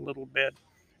matured a little bit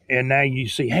And now you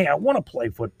see, hey, I want to play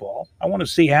football. I want to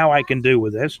see how I can do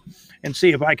with this and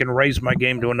see if I can raise my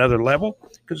game to another level.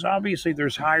 Because obviously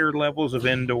there's higher levels of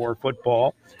indoor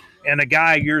football. And a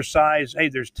guy your size, hey,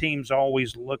 there's teams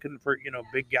always looking for,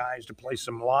 big guys to play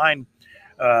some line,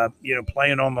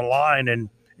 playing on the line. And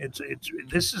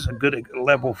this is a good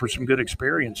level for some good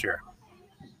experience here.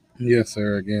 Yes,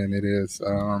 sir. Again, it is.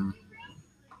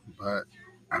 But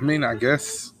I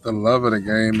guess the love of the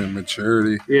game and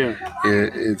maturity,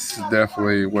 it's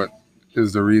definitely what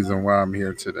is the reason why I'm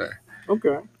here today.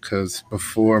 Okay. Because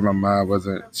before, my mind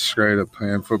wasn't straight up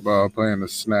playing football, playing a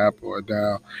snap or a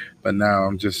down. But now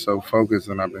I'm just so focused,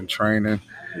 and I've been training.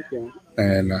 Okay.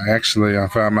 And I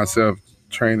found myself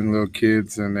training little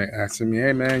kids, and they asking me,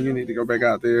 hey, man, you need to go back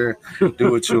out there,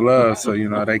 do what you love. So,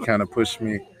 they kind of pushed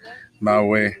me my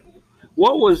way.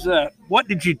 What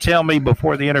did you tell me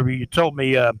before the interview? You told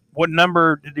me what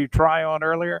number did you try on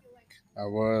earlier? I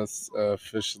was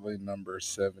officially number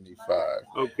 75.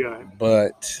 Okay.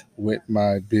 But with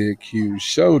my big, huge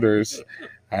shoulders,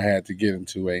 I had to get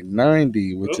into a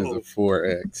 90, which is a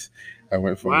 4X. I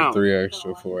went from a 3X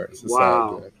to a 4X. It's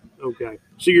all good. Okay.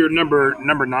 So you're number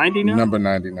 90 now? Number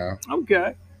 90 now.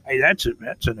 Okay. Hey, that's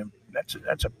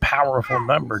a powerful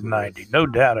number, 90. No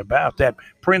doubt about that.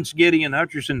 Prince Gideon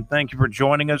Hutcherson, thank you for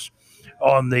joining us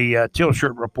on the Teal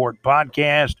Shirt Report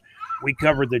podcast. We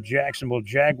covered the Jacksonville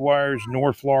Jaguars,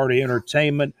 North Florida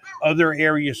Entertainment, other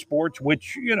area sports,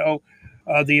 which, the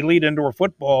Elite Indoor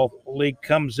Football League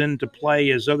comes into play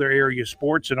as other area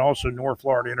sports, and also North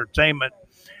Florida Entertainment.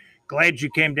 Glad you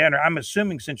came down here. I'm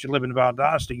assuming since you live in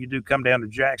Valdosta, you do come down to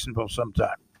Jacksonville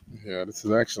sometime. Yeah, this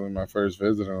is actually my first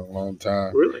visit in a long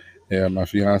time. Really? Yeah, my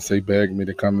fiance begged me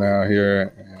to come down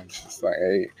here, and she's like,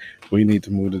 hey, we need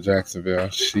to move to Jacksonville.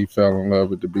 She fell in love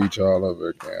with the beach all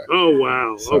over again. Oh,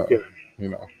 wow. So, okay.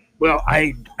 Well,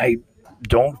 I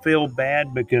don't feel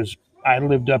bad because I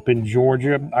lived up in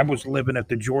Georgia. I was living at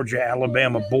the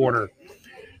Georgia-Alabama border,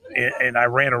 and I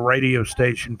ran a radio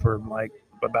station for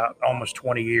about almost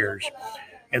 20 years.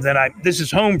 And then this is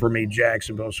home for me,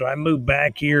 Jacksonville. So I moved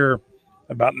back here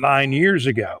about 9 years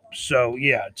ago. So,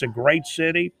 yeah, it's a great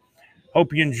city.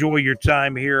 Hope you enjoy your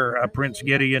time here, Prince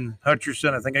Gideon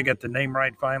Hutcherson. I think I got the name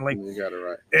right finally. You got it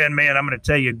right. And, man, I'm going to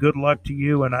tell you good luck to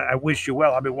you, and I wish you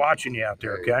well. I'll be watching you out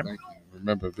there, okay? Thank you.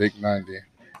 Remember, Big 90,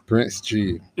 Prince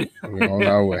G. We're on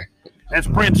our way. That's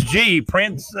Prince G,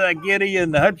 Prince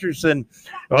Gideon Hutcherson,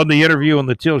 on the interview on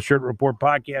the Teal Shirt Report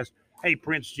podcast. Hey,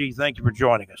 Prince G, thank you for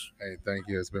joining us. Hey, thank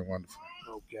you. It's been wonderful.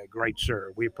 Okay, great,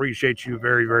 sir. We appreciate you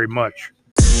very, very much.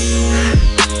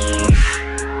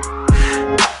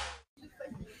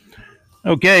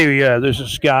 Okay, this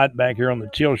is Scott back here on the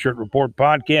Teal Shirt Report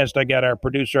podcast. I got our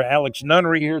producer, Alex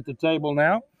Nunnery, here at the table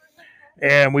now.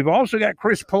 And we've also got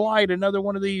Chris Polite, another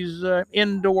one of these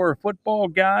indoor football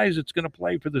guys that's going to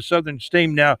play for the Southern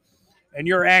Steam now. And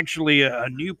you're actually a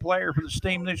new player for the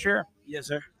Steam this year? Yes,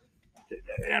 sir.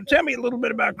 Now, tell me a little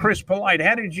bit about Chris Polite.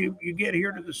 How did you get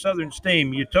here to the Southern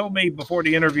Steam? You told me before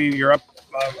the interview you're up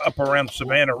around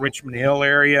Savannah, Richmond Hill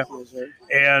area. Yes, sir.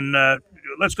 And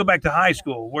let's go back to high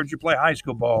school. Where'd you play high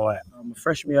school ball at? My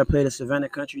freshman year, I played at Savannah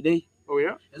Country Day. Oh,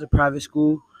 yeah? It's a private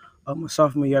school. My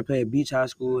sophomore year, I played at Beach High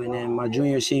School. And then my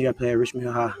junior and senior, I played at Richmond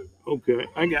Hill High. Okay,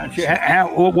 I got you.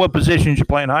 What position did you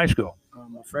play in high school?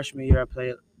 My freshman year, I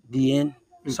played DN.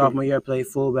 Okay. Sophomore year, I played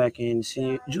fullback. And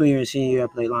junior and senior year, I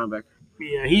played linebacker.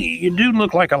 Yeah, you do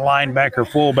look like a linebacker,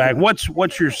 fullback.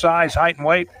 What's your size, height, and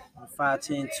weight?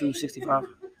 5'10", 265.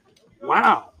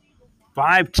 Wow,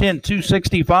 5'10",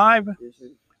 265? Yes, sir.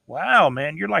 Wow,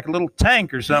 man, you're like a little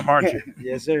tank or something, aren't you?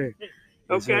 Yes, sir. Yes,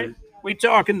 Okay, sir. we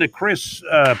talking to Chris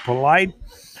Polite.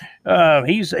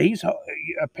 He's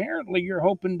apparently you're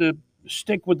hoping to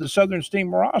stick with the Southern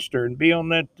Steam roster and be on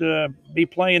that be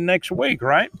playing next week,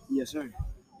 right? Yes, sir.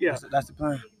 Yeah. That's the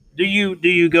plan. Do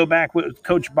you go back with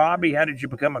Coach Bobby? How did you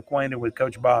become acquainted with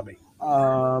Coach Bobby?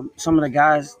 Some of the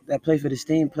guys that play for the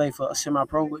Steam play for a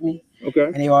semi-pro with me. Okay.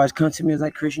 And they always come to me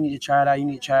like, Chris, you need to try it out. You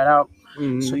need to try it out.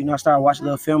 Mhm. So, I started watching a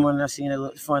little film and I seen it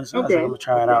looked fun. So I was like, I'm going to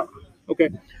try it out. Okay.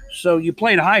 So you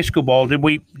played high school ball.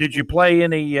 Did you play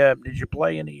any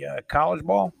college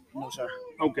ball? No, sir.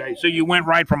 Okay. So you went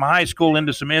right from high school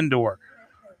into some indoor.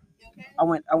 I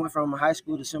went from high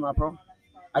school to semi-pro.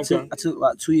 I Okay. took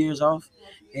about 2 years off.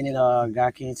 And then a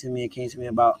guy came to me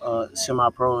about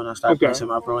semi-pro, and I started playing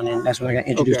semi-pro, and then that's when I got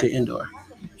introduced to indoor.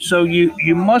 So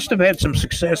you must have had some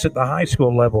success at the high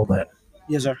school level then.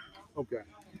 Yes, sir. Okay.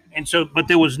 And so, but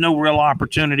there was no real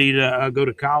opportunity to go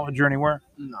to college or anywhere?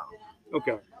 No.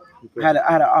 Okay. I had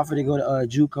an offer to go to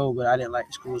JUCO, but I didn't like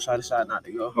the school, so I decided not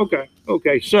to go.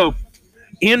 Okay. So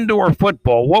indoor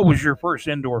football, what was your first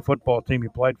indoor football team you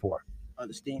played for?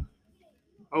 The Steam.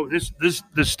 Oh,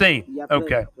 the Steam. Yeah, I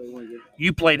Okay. played 1 year.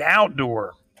 You played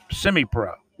outdoor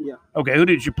semi-pro. Yeah. Okay. Who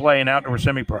did you play in outdoor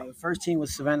semi-pro? The first team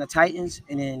was Savannah Titans,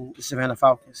 and then the Savannah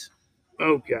Falcons.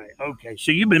 Okay.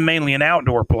 So you've been mainly an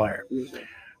outdoor player. Yes, sir.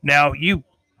 Now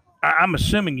I'm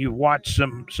assuming you've watched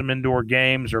some indoor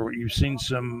games or you've seen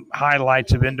some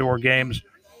highlights of indoor games,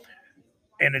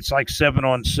 and it's like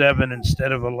 7-on-7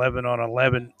 instead of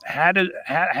 11-on-11. How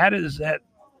does that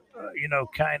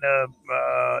kind of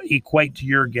equate to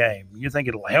your game? You think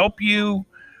it'll help you,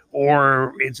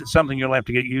 or is it something you'll have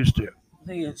to get used to? I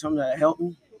think it's something that helped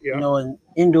me. Yeah. And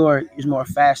indoor is more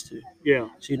faster. Yeah.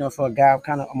 So for a guy,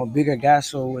 I'm a bigger guy,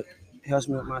 so it helps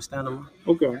me with my stamina.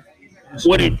 Okay.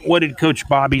 What did Coach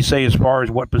Bobby say as far as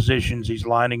what positions he's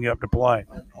lining you up to play?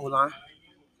 O-line.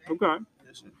 Okay.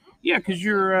 Yes, sir. Yeah, because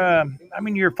you're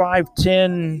 5'10",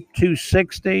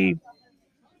 260.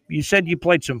 You said you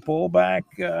played some fullback,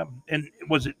 and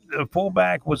was it a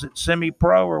fullback? Was it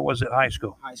semi-pro or was it high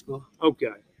school? High school.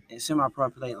 Okay. And semi-pro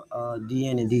played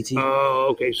DN and DT. Oh,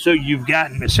 okay. So you've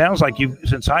gotten. It sounds like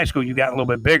since high school you got a little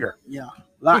bit bigger. Yeah,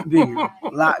 a lot bigger.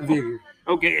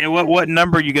 Okay. And what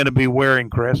number are you going to be wearing,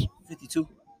 Chris? 52.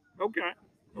 Okay.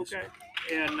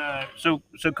 And so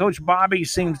Coach Bobby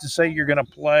seems to say you're going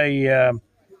to play.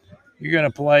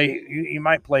 You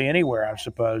might play anywhere, I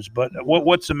suppose. But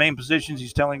what's the main positions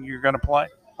he's telling you you're going to play?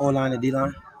 O-line and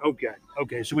D-line.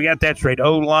 Okay. So we got that straight.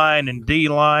 O-line and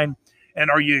D-line. And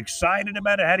are you excited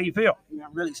about it? How do you feel? Yeah,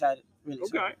 I'm really excited.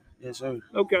 Excited. Yes, sir.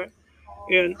 Okay.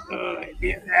 And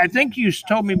I think you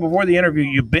told me before the interview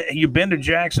you've been to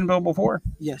Jacksonville before.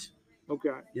 Yes. Okay.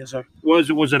 Yes, sir.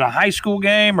 Was it a high school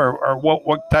game or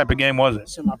what type of game was it?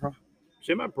 Semi-pro.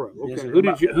 Semi-pro. Okay. Yes, sir.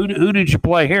 Who did you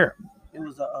play here? It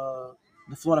was the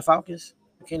Florida Falcons.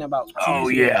 It came about 2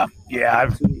 weeks ago. Yeah.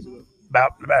 2 weeks ago.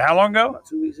 About how long ago? About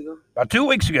 2 weeks ago. About 2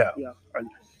 weeks ago. Yeah.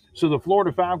 So the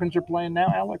Florida Falcons are playing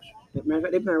now, Alex? Matter of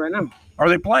fact, they're playing right now. Are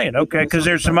they playing? Okay, because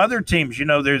there's some other teams.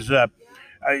 There's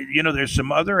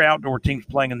some other outdoor teams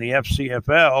playing in the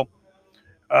FCFL.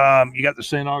 You got the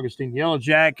St. Augustine Yellow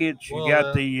Jackets. You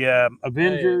got the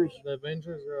Avengers. The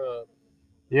Avengers are up.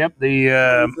 Yep.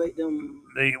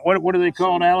 What are they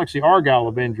called, Alex? The Argyle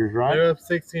Avengers, right? They're up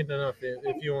 16-0.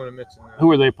 If you want to mention that. Who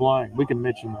are they playing? We can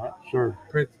mention that. Sure.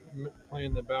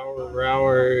 Playing the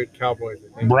Broward Cowboys.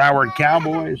 I think. Broward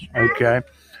Cowboys. Okay.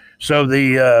 So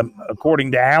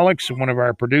according to Alex, one of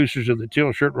our producers of the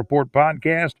Teal Shirt Report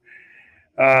podcast,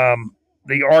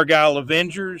 the Argyle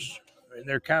Avengers, and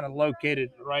they're kind of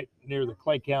located right near the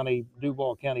Clay County,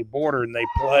 Duval County border, and they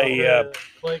play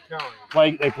Clay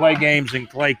County. They play games in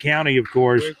Clay County, of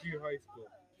course. Lakeview High School.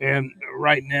 And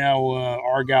right now,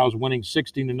 Argyle's winning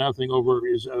 16-0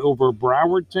 over a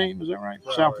Broward team. Is that right?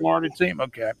 Broward. South Florida team.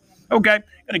 Okay. Going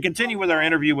to continue with our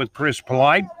interview with Chris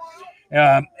Polite.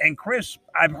 And Chris,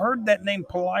 I've heard that name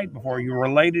Polite before. You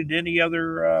related to any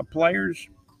other players?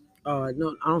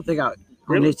 No, I don't think on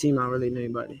this team I really know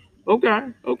anybody.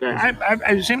 Okay.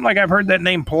 I seem like I've heard that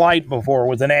name Polite before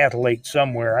with an athlete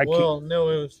somewhere. No,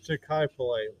 it was Chikai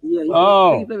Polite. Yeah.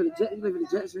 He played with the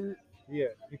Jets, isn't it?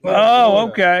 Yeah.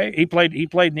 Okay. He played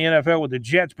in the NFL with the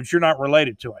Jets, but you're not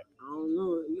related to him. I don't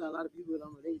know. You got a lot of people that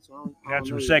I'm related to. I Got don't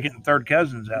some know. second and third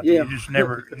cousins out there. Yeah. You just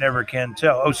never can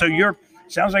tell. Oh, so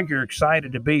sounds like you're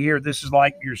excited to be here. This is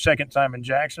like your second time in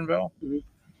Jacksonville? Mm-hmm.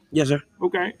 Yes, sir.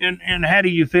 Okay. And how do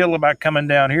you feel about coming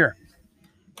down here?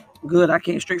 Good. I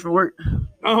came straight from work.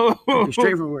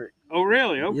 Straight from work. Oh,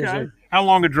 really? Okay. Yes, sir. How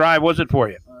long a drive was it for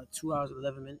you? 2 hours and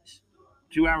 11 minutes.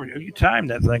 2 hours. You timed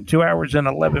that thing. 2 hours and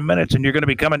 11 minutes, and you're going to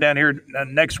be coming down here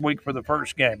next week for the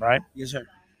first game, right? Yes, sir.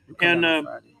 And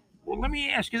well, let me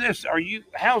ask you this: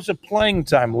 how's the playing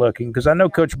time looking? Because I know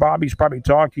Coach Bobby's probably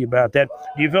talked to you about that.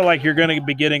 Do you feel like you're going to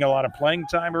be getting a lot of playing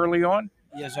time early on?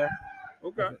 Yes, sir.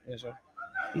 Okay. Yes, sir.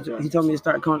 He told me to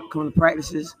start coming to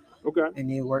practices. Okay. And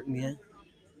then work me in.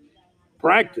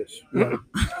 Practice. Yeah.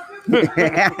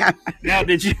 Now,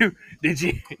 did you?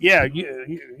 Yeah,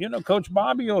 you know, Coach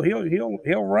Bobby,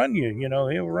 he'll run you. You know,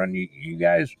 he'll run you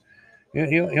guys.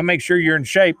 He'll make sure you're in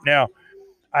shape. Now,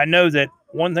 I know that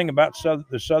one thing about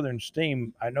the Southern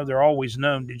team. I know they're always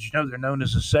known. Did you know they're known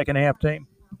as a second half team?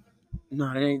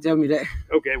 No, they didn't tell me that.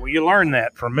 Okay, well, you learned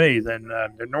that from me. Then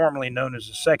they're normally known as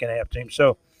a second half team.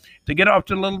 So to get off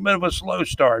to a little bit of a slow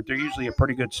start, they're usually a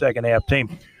pretty good second half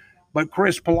team. But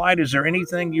Chris Polite, is there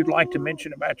anything you'd like to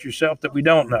mention about yourself that we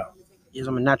don't know? Yes,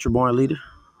 I'm a natural born leader.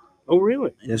 Oh,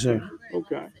 really? Yes, sir.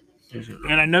 Okay. Yes, sir.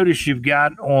 And I noticed you've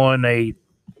got on a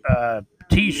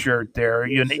T-shirt there. Are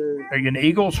you an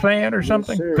Eagles fan or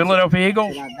something? sir. Philadelphia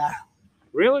Eagles? Till I die.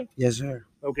 Really? Yes, sir.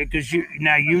 Okay, because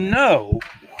you know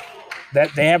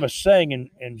that they have a saying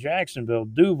in Jacksonville,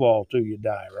 Duval till you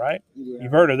die, right? Yeah.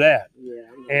 You've heard of that. Yeah.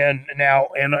 And now,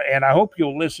 and I hope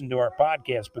you'll listen to our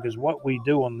podcast, because what we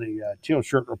do on the Teal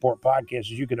Shirt Report podcast,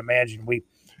 as you can imagine, we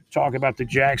talk about the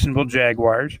Jacksonville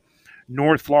Jaguars,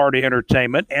 North Florida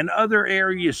entertainment, and other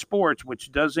area sports,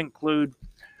 which does include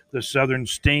the Southern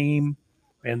Steam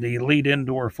and the Elite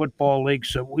Indoor Football League.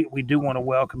 So we do want to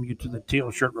welcome you to the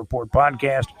Teal Shirt Report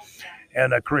podcast.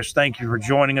 And Chris, thank you for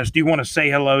joining us. Do you want to say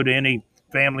hello to any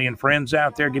family and friends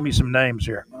out there? Give me some names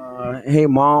here. Hey,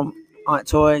 Mom, Aunt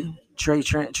Toy, Trey,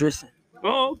 Trent, Tristan.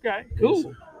 Oh, okay.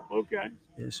 Cool. Okay.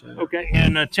 Yes, sir. Okay.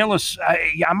 And tell us,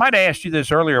 I might have asked you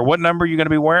this earlier. What number are you going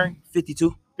to be wearing?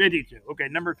 52. 52. Okay,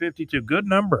 number 52. Good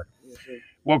number. Yes, sir.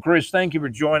 Well, Chris, thank you for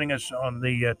joining us on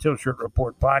the Teal Shirt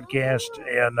Report podcast,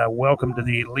 and welcome to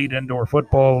the Elite Indoor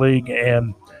Football League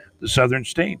and the Southern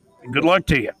Steam. And good luck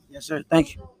to you. Yes, sir.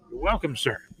 Thank you. You're welcome,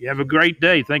 sir. You have a great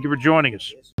day. Thank you for joining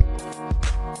us.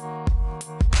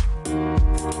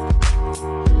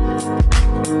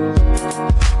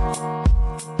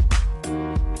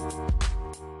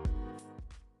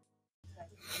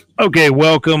 Okay,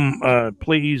 welcome.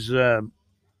 Please,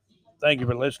 thank you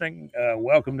for listening.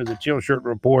 Welcome to the Teal Shirt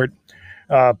Report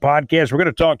podcast. We're going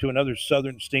to talk to another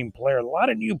Southern Steam player. A lot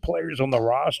of new players on the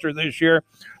roster this year.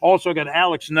 Also got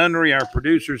Alex Nunnery, our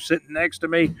producer, sitting next to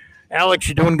me. Alex,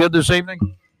 you doing good this evening?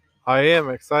 I am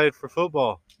excited for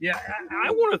football. Yeah,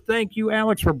 I want to thank you,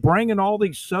 Alex, for bringing all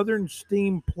these Southern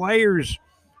Steam players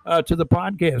to the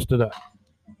podcast today.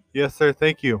 Yes, sir.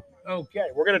 Thank you. Okay,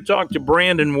 we're going to talk to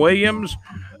Brandon Williams.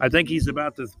 I think he's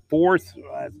about the fourth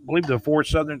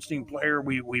Southern Steam player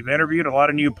we've interviewed. A lot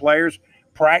of new players.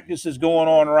 Practice is going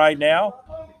on right now.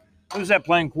 Who's that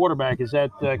playing quarterback? Is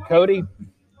that Cody?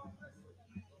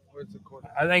 Where's the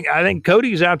quarterback? I think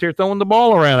Cody's out there throwing the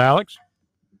ball around, Alex.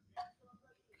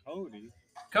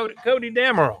 Cody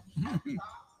Dameron.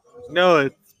 No,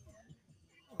 it's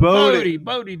Bodie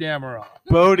Dameron.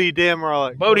 Bodie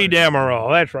Dameron. Bodie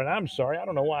Dameron. That's right. I'm sorry. I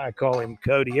don't know why I call him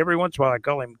Cody. Every once in a while I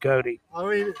call him Cody. I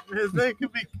mean, his name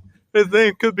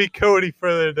could be Cody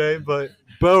for the day, but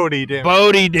Bodie Dameron.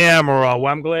 Bodie Dameron. Well,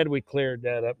 I'm glad we cleared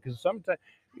that up, because sometimes,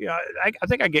 I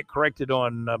think I get corrected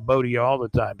on Bodie all the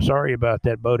time. Sorry about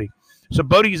that, Bodie. So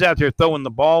Bodie's out there throwing the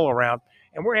ball around,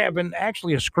 and we're having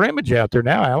actually a scrimmage out there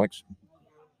now, Alex.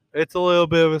 It's a little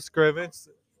bit of a scrimmage.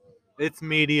 It's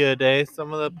media day.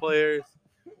 Some of the players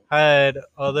had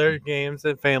other games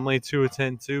and family to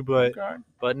attend to,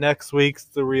 but next week's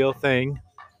the real thing.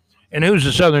 And who's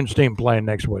the Southern Steam playing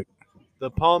next week?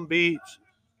 The Palm Beach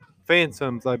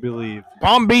Phantoms, I believe.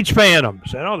 Palm Beach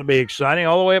Phantoms. That ought to be exciting.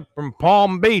 All the way up from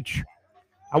Palm Beach.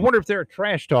 I wonder if they're a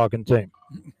trash talking team.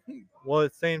 Well,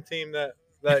 it's the same team that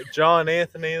John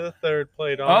Anthony III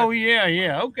played on. Oh,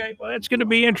 yeah. Okay. Well, that's going to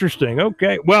be interesting.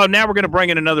 Okay. Well, now we're going to bring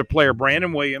in another player,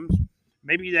 Brandon Williams.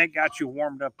 Maybe that got you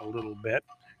warmed up a little bit.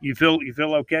 You feel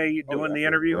okay doing the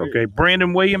interview? Okay.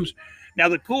 Brandon Williams. Now,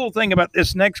 the cool thing about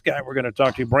this next guy we're going to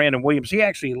talk to, Brandon Williams, he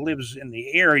actually lives in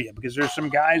the area, because there's some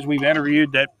guys we've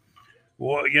interviewed that,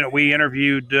 well, we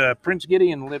interviewed Prince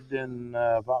Gideon lives in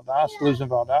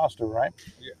Valdosta, right?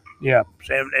 Yeah.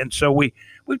 And so we've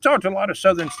talked to a lot of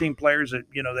Southern Steam players that,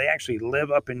 they actually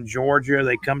live up in Georgia.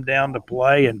 They come down to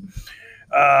play. And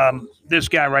this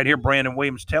guy right here, Brandon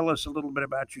Williams, tell us a little bit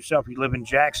about yourself. You live in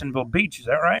Jacksonville Beach. Is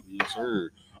that right? Yes,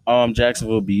 sir.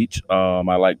 Jacksonville Beach.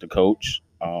 I like to coach.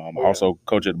 Also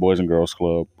coach at the Boys and Girls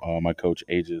Club. I coach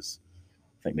ages,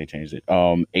 I think they changed it,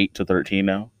 8 to 13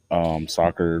 now.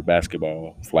 Soccer,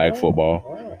 basketball, flag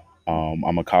football.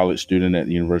 I'm a college student at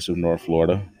the University of North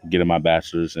Florida, getting my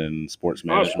bachelor's in sports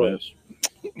management.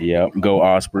 Yeah, go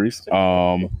Ospreys.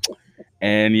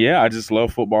 And yeah, I just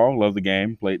love football, love the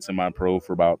game. Played semi-pro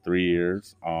for about 3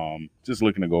 years. Just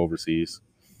looking to go overseas.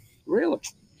 Really?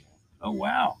 Oh,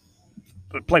 wow.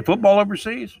 Play football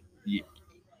overseas? Yeah.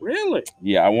 Really?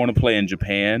 Yeah, I want to play in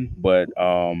Japan, but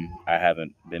I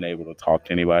haven't been able to talk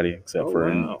to anybody except for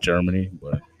in Germany.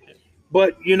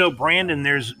 But Brandon,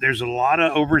 there's a lot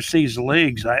of overseas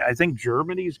leagues. I think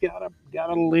Germany's got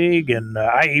a league, and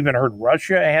I even heard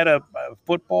Russia had a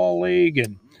football league,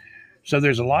 and so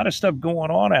there's a lot of stuff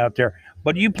going on out there.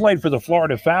 But you played for the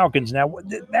Florida Falcons. Now,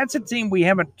 that's a team we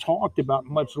haven't talked about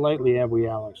much lately, have we,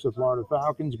 Alex? The Florida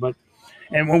Falcons.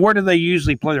 And where do they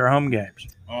usually play their home games?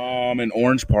 In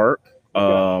Orange Park,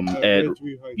 at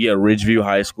Ridgeview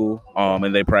High School,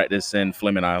 and they practice in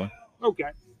Fleming Island. Okay.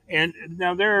 And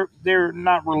now they're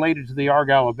not related to the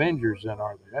Argyle Avengers, then,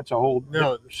 are they? That's a whole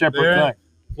separate thing.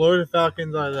 Florida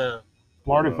Falcons are the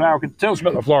Florida Falcons. Tell us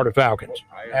about the Florida Falcons.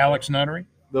 Alex Nunnery.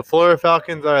 The Florida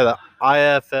Falcons are the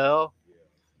IFL.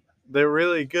 They're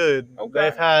really good. Okay.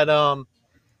 They've had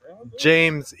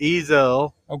James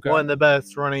Ezel, Okay. one of the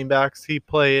best running backs. He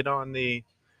played on the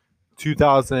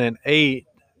 2008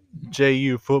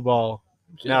 JU football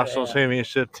national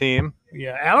championship team.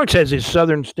 Yeah, Alex has his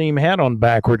Southern Steam hat on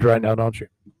backwards right now, don't you?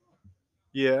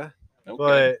 Yeah,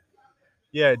 but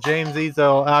yeah, James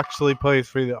Ezel actually plays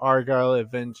for the Argyle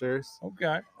Avengers.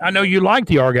 Okay. I know you like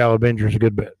the Argyle Avengers a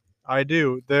good bit. I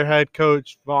do. Their head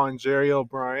coach, Von Jerry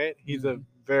O'Brien, he's a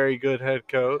very good head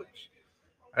coach.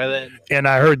 And then And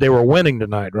I heard they were winning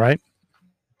tonight, right?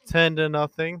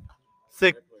 10-0.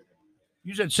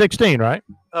 You said 16, right?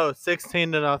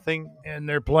 16-0. And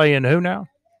they're playing who now?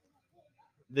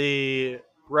 The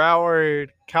Broward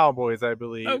Cowboys, I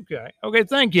believe. Okay. Okay,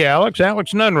 thank you, Alex.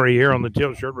 Alex Nunnery here on the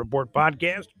Teal Shirt Report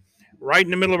podcast, right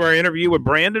in the middle of our interview with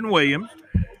Brandon Williams.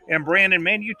 And Brandon,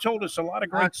 man, you told us a lot of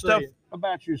great stuff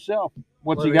about yourself.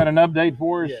 What's you got an update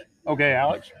for us? Yeah. Okay,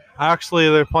 Alex. Actually,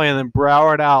 they're playing the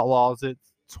Broward Outlaws. It's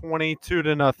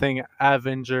 22-0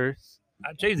 Avengers.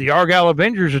 I tell you, the Argyle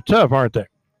Avengers are tough, aren't they?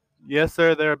 Yes,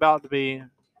 sir. They're about to be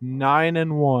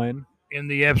 9-1 in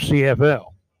the FCFL.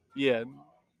 Yeah,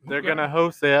 they're gonna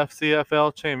host the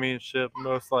FCFL championship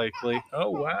most likely. Oh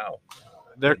wow!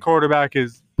 Their quarterback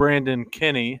is Brandon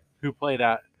Kinney, who played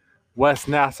at West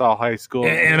Nassau High School.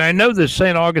 And I know the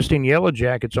St. Augustine Yellow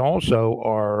Jackets also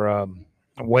are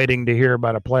waiting to hear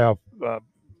about a playoff.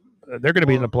 They're going to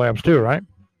be in the playoffs too, right?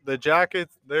 The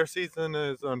Jackets, their season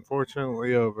is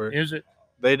unfortunately over. Is it?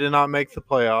 They did not make the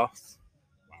playoffs.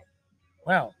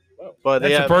 Wow. But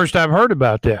that's the first I've heard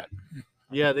about that.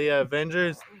 Yeah, the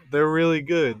Avengers, they're really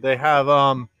good. They have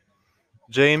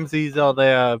James Ezel. They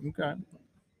have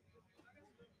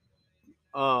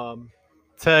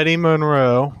Teddy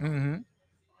Monroe. Mm-hmm.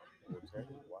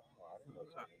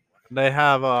 They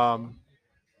have a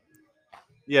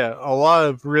lot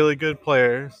of really good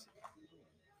players.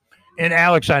 And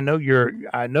Alex, I know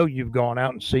you've gone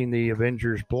out and seen the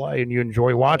Avengers play, and you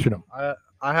enjoy watching them.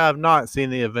 I have not seen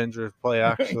the Avengers play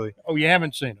actually. Oh, you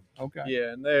haven't seen them? Okay.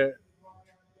 Yeah, and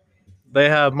they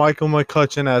have Michael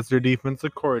McCutcheon as their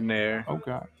defensive coordinator.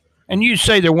 Okay. And you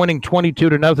say they're winning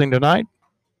 22-0 tonight?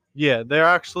 Yeah, they're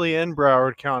actually in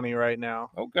Broward County right now.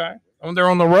 Okay. Oh, they're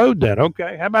on the road then.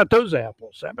 Okay. How about those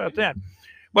apples? How about that?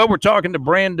 Well, we're talking to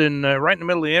Brandon right in the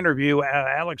middle of the interview.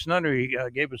 Alex Nunnery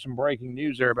gave us some breaking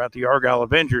news there about the Argyle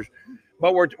Avengers.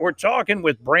 But we're talking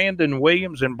with Brandon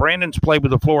Williams, and Brandon's played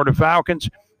with the Florida Falcons.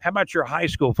 How about your high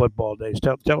school football days?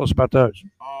 Tell us about those.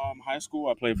 High school,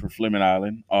 I played for Fleming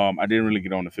Island. I didn't really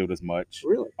get on the field as much.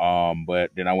 Really? But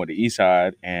then I went to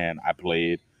Eastside and I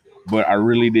played. But I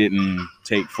really didn't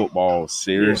take football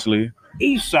seriously.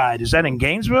 Yeah. Eastside, is that in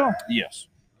Gainesville? Yes.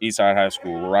 Eastside High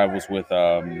School. We're rivals with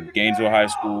Gainesville High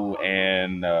School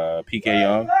and PK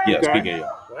Young. Yes, okay. PK Young.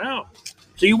 Wow.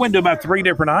 So you went to about 3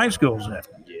 different high schools then?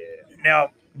 Yeah. Now,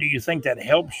 do you think that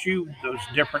helps you, those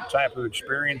different type of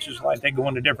experiences, like they go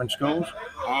into different schools?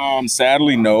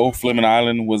 Sadly, no. Fleming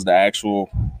Island was the actual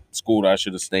school that I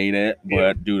should have stayed at,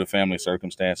 but due to family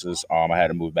circumstances, I had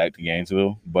to move back to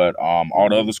Gainesville. But all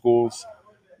the other schools,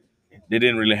 they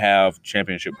didn't really have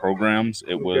championship programs.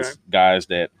 It was guys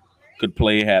that could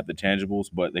play, had the tangibles,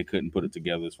 but they couldn't put it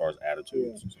together as far as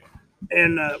attitudes.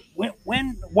 And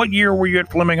what year were you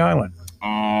at Fleming Island?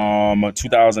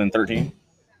 2013.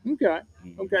 Okay,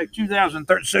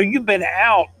 2013. So you've been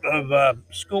out of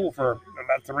school for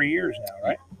about 3 years now,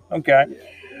 right? Okay.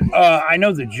 I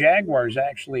know the Jaguars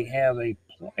actually have a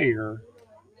player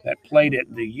that played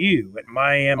at the U at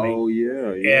Miami. Oh,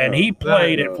 yeah. And he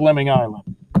played at Fleming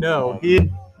Island. No,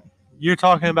 you're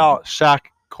talking about Shaq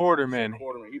Quarterman.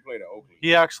 He played at Oakleaf.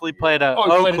 He actually played at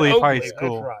Oakleaf High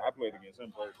School. That's right. I played against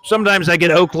him. Sometimes I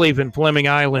get Oakleaf and Fleming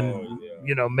Island,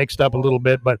 mixed up a little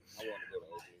bit, but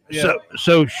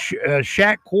so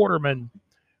Shaq Quarterman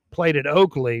played at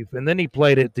Oakleaf, and then he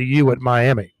played at the U at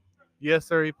Miami. Yes,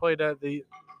 sir. He played at the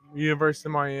University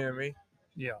of Miami.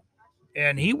 Yeah.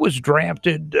 And he was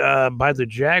drafted by the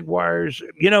Jaguars.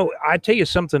 I tell you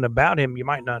something about him you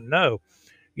might not know.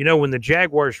 When the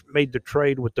Jaguars made the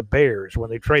trade with the Bears, when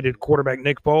they traded quarterback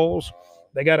Nick Foles,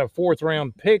 they got a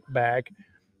 4th-round pick back,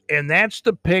 and that's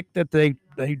the pick that they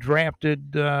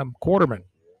drafted Quarterman.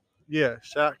 Yeah,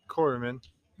 Shaq Quarterman.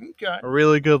 Okay. A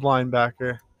really good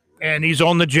linebacker. And he's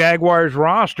on the Jaguars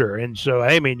roster. And so,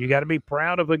 hey, man, you got to be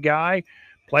proud of a guy.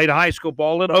 Played high school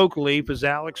ball at Oakleaf, as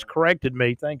Alex corrected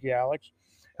me. Thank you, Alex.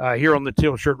 Here on the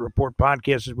Teal Shirt Report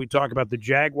podcast, as we talk about the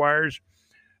Jaguars,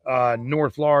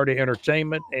 North Florida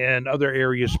entertainment, and other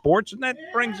area sports. And that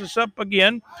brings us up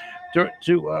again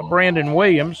to Brandon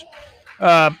Williams.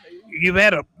 You've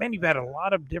had a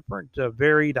lot of different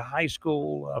varied high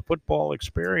school football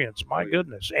experience. My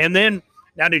goodness. And then,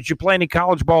 now, did you play any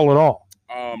college ball at all?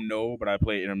 No, but I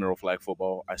play intramural flag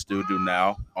football. I still do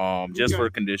now, just for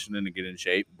conditioning to get in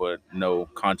shape, but no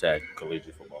contact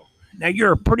collegiate football. Now,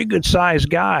 you're a pretty good sized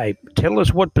guy. Tell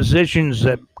us what positions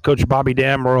that Coach Bobby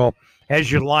Damerel has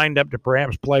you lined up to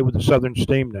perhaps play with the Southern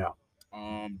Steam now.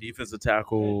 Defensive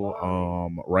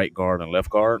tackle, right guard, and left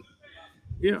guard.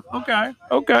 Yeah. Okay.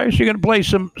 Okay. So you're going to play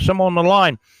some on the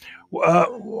line.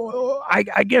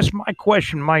 I guess my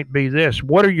question might be this: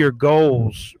 what are your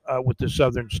goals with the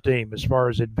Southern Steam as far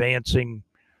as advancing,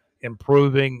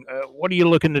 improving? What are you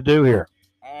looking to do here?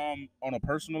 On a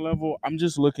personal level, I'm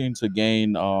just looking to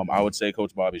gain, I would say,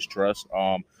 Coach Bobby's trust.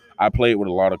 I played with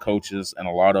a lot of coaches, and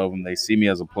a lot of them, they see me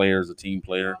as a player, as a team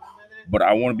player, but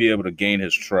I want to be able to gain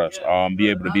his trust, be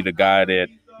able to be the guy that,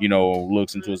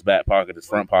 looks into his back pocket, his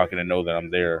front pocket, and know that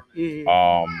I'm there.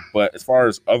 But as far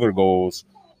as other goals,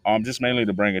 just mainly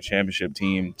to bring a championship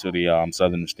team to the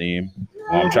Southern Steam,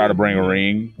 try to bring a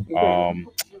ring.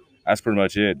 That's pretty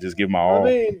much it. Just give my all.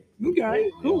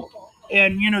 Okay, cool.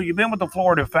 And, you've been with the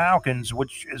Florida Falcons,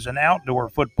 which is an outdoor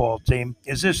football team.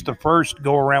 Is this the first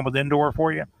go-around with indoor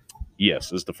for you?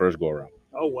 Yes, it's the first go-around.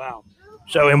 Oh, wow.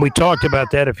 So, and we talked about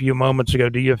that a few moments ago.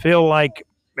 Do you feel like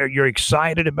you're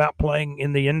excited about playing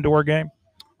in the indoor game?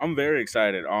 I'm very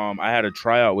excited. I had a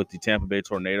tryout with the Tampa Bay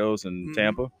Tornadoes in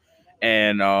Tampa,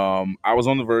 and I was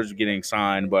on the verge of getting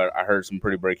signed, but I heard some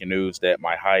pretty breaking news that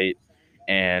my height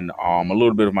and a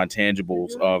little bit of my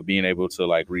tangibles of being able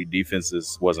to read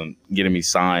defenses wasn't getting me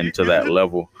signed to that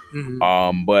level.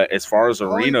 But as far as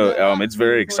arena, it's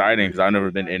very exciting because I've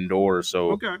never been indoors.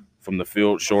 So from the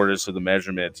field shortage to the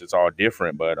measurements, it's all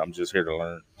different, but I'm just here to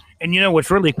learn. And what's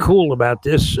really cool about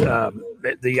this,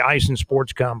 the Ice and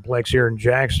Sports Complex here in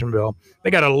Jacksonville,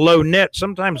 they got a low net.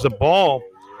 Sometimes the ball,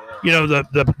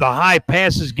 the high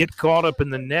passes get caught up in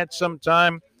the net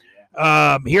sometime.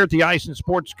 Here at the Ice and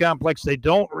Sports Complex, they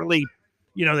don't really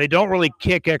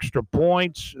kick extra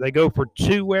points. They go for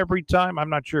 2 every time.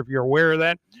 I'm not sure if you're aware of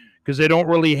that because they don't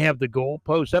really have the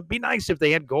goalpost. That'd be nice if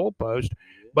they had goalpost,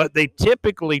 but they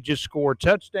typically just score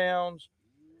touchdowns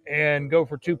and go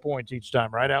for 2 points each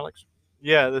time, right, Alex?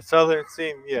 Yeah, the Southern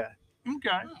Steam, yeah.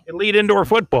 Okay. Elite indoor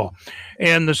football.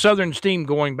 And the Southern Steam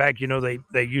going back,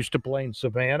 they used to play in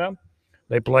Savannah.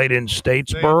 They played in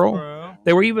Statesboro.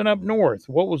 They were even up north.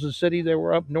 What was the city they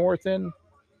were up north in?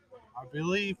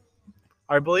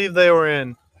 I believe they were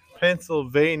in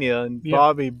Pennsylvania, and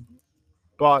Bobby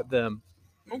bought them.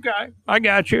 Okay. I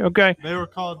got you. Okay. They were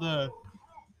called the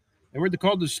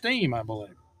Steam, I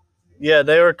believe. Yeah,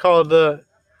 they were called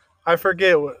I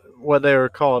forget what they were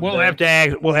called. We'll have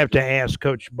to ask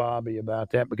Coach Bobby about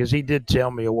that because he did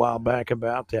tell me a while back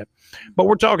about that. But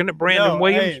we're talking to Brandon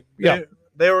Williams.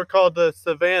 They were called the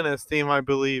Savannah Steam, I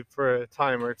believe, for a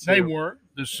time or two. They were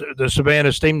the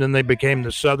Savannah Steam, then they became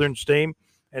the Southern Steam,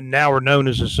 and now are known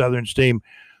as the Southern Steam.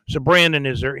 So, Brandon,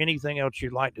 is there anything else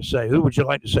you'd like to say? Who would you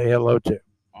like to say hello to?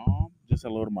 Just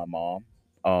hello to my mom,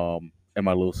 and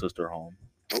my little sister home.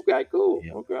 Okay, cool.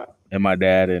 Yeah. Okay. And my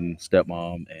dad and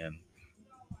stepmom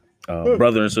and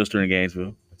brother and sister in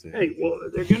Gainesville. Hey, well,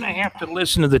 they're going to have to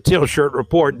listen to the Teal Shirt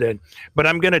Report then. But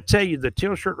I'm going to tell you, the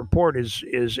Teal Shirt Report is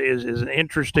an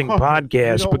interesting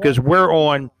podcast because we've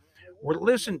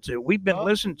been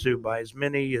listened to by as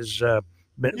many as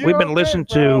we've been listened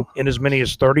to in as many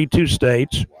as 32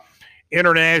 states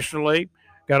internationally.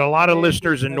 Got a lot of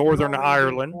listeners in Northern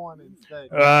Ireland,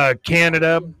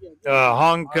 Canada,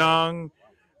 Hong Kong.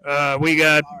 We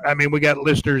got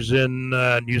listeners in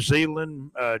New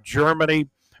Zealand, Germany,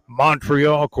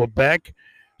 Montreal, Quebec.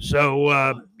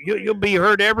 So you'll be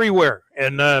heard everywhere.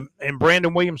 And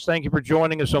Brandon Williams, thank you for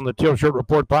joining us on the Teal Shirt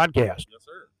Report podcast. Yes,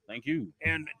 sir. Thank you.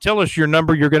 And tell us your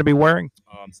number you're going to be wearing.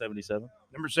 77.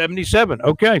 Number 77.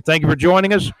 Okay. Thank you for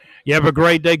joining us. You have a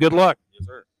great day. Good luck. Yes,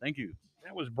 sir. Thank you.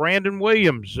 That was Brandon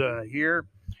Williams here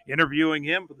interviewing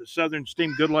him for the Southern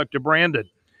Steam. Good luck to Brandon.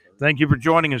 Thank you for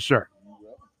joining us, sir.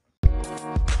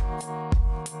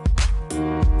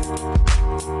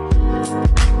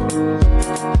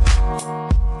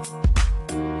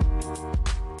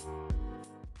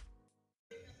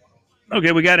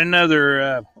 Okay, we got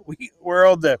another.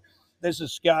 This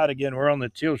is Scott again. We're on the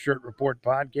Teal Shirt Report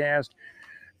podcast,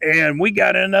 and we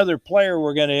got another player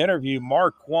we're going to interview,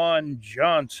 Marquand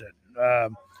Johnson.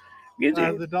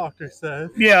 As the doctor says.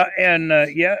 Yeah, and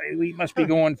he must be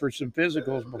going for some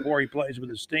physicals before he plays with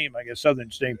his team. I guess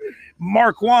Southern Steam.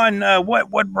 Marquand,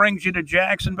 what brings you to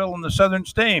Jacksonville and the Southern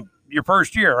Steam? Your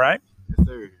first year, right? Yes,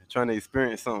 sir. Trying to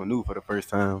experience something new for the first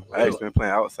time. I actually been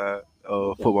playing outside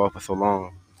football for so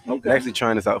long. Okay. Actually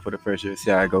trying this out for the first year.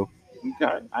 See how I go.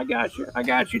 Okay, I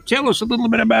got you. Tell us a little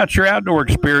bit about your outdoor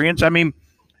experience. I mean,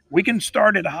 We can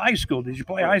start at high school. Did you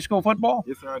play high school football?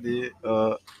 Yes, sir, I did.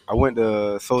 I went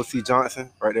to Soul C.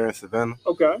 Johnson right there in Savannah.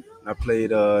 Okay. And I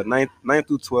played 9th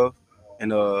through 12th.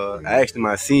 And actually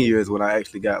my senior year is when I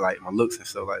actually got like my looks and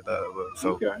stuff like that.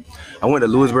 So I went to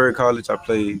Lewisburg College. I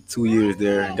played 2 years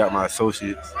there and got my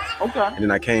associates. Okay. And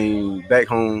then I came back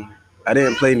home. I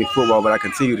didn't play any football, but I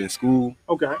continued in school.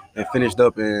 Okay. And finished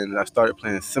up, and I started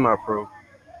playing semi-pro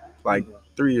like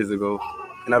 3 years ago.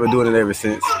 And I've been doing it ever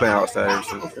since, playing outside ever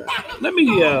since. Okay. Let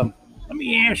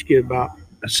me ask you about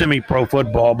semi-pro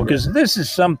football, because this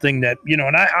is something that,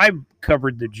 and I've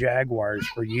covered the Jaguars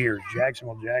for years,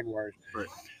 Jacksonville Jaguars. Right.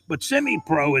 But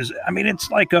semi-pro is, it's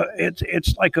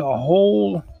like a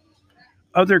whole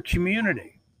other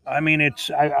community.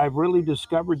 I've really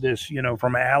discovered this,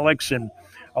 from Alex and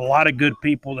a lot of good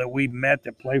people that we've met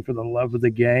that play for the love of the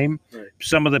game. Right.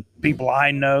 Some of the people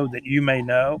I know that you may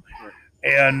know. Right.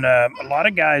 And a lot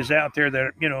of guys out there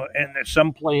that, and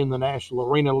some play in the National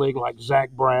Arena League like Zach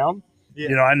Brown.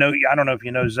 Yeah. I don't know if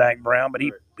you know Zach Brown, but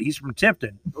he's from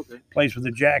Tifton. Okay. Plays for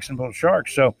the Jacksonville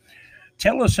Sharks. So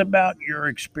tell us about your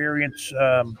experience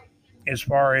as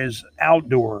far as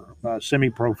outdoor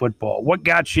semi-pro football. What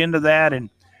got you into that, and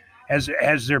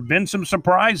has there been some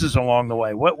surprises along the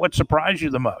way? What surprised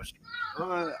you the most?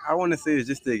 I want to say it's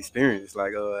just the experience.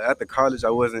 Like after college,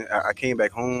 I came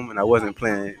back home and I wasn't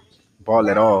playing ball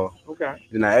at all. Okay.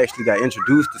 Then I actually got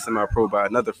introduced to semi-pro by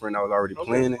another friend that was already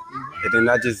playing it. And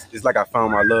then it's like I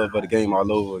found my love for the game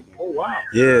all over again. Oh, wow.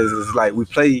 Yeah, it's like we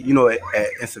play,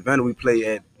 in Savannah, we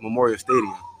play at Memorial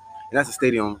Stadium. And that's a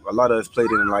stadium a lot of us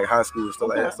played in like high school and stuff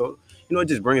like that. So, it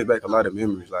just brings back a lot of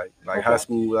memories, like high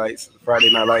school lights,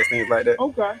 Friday night lights, things like that.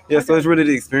 Okay. Yeah, so it's really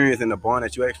the experience and the bond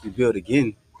that you actually build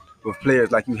again with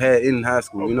players like you had in high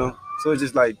school, So it's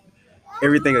just like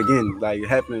everything again, like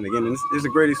happening again. And it's a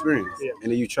great experience. Yeah.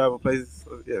 And then you travel places.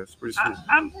 So, yeah, it's pretty sweet.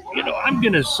 I'm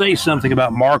going to say something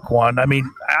about Marquand.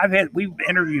 We've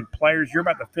interviewed players. You're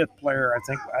about the fifth player,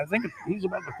 I think he's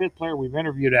about the fifth player we've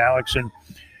interviewed, Alex. And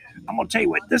I'm going to tell you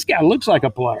what, this guy looks like a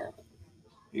player.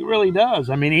 He really does.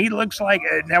 He looks like.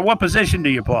 Now, what position do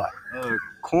you play?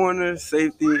 Corner,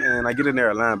 safety, and I get in there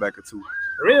a linebacker too.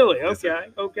 Really? Okay.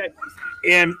 Okay.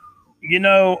 And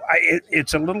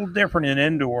it's a little different in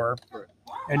indoor.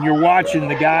 And you're watching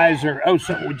the guys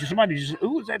somebody just,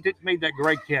 who was that made that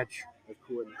great catch? That's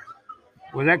Courtney.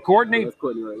 Was that Courtney? That's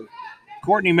Courtney right there.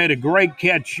 Courtney made a great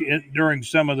catch during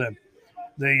some of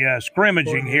the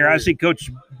scrimmaging here. I see Coach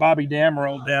Bobby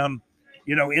Damerol down,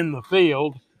 in the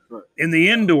field, in the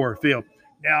indoor field.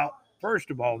 Now, first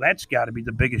of all, that's got to be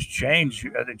the biggest change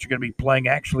that you're going to be playing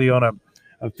actually on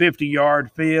a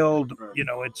 50-yard field.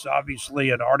 It's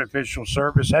obviously an artificial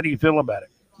surface. How do you feel about it?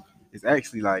 It's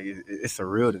actually like it's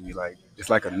surreal to me. Like it's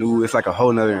like a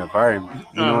whole nother environment.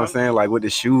 You know what I'm saying? Like with the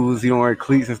shoes, you don't wear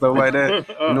cleats and stuff like that.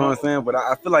 You know what I'm saying? But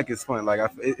I feel like it's fun. Like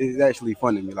it's actually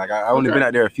fun to me. Like I only been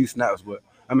out there a few snaps, but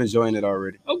I'm enjoying it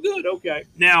already. Oh, good. Okay.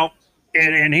 Now,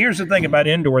 and here's the thing about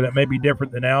indoor that may be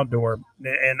different than outdoor.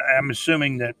 And I'm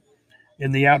assuming that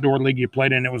in the outdoor league you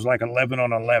played in, it was like 11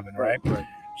 on 11, right? Right.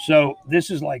 So this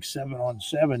is like 7 on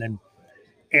 7,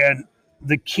 and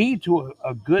the key to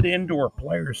a good indoor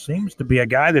player seems to be a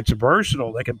guy that's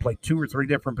versatile. They can play 2 or 3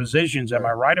 different positions. Am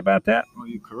I right about that? Oh,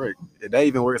 you're correct. That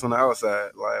even works on the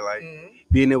outside. Like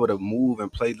being able to move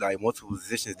and play like multiple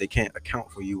positions, they can't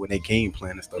account for you when they game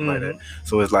plan and stuff like that.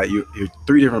 So it's like you're 2 or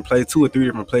 3 different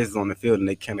places on the field, and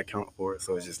they can't account for it.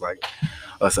 So it's just like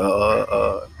it's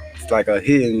like a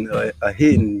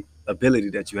hidden ability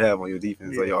that you have on your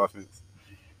defense or your offense.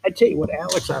 I tell you what,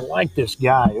 Alex, I like this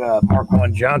guy,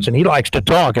 Marquand Johnson. He likes to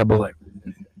talk, I believe.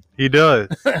 He does.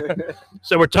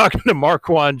 So we're talking to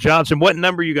Marquand Johnson. What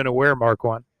number are you going to wear,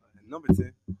 Marquand? Number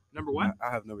 10. Number what? I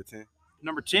have number 10.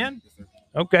 Number 10? Yes, sir.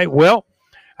 Okay, well,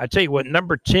 I tell you what,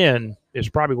 number 10 is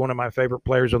probably one of my favorite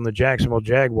players on the Jacksonville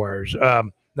Jaguars.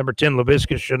 Number 10,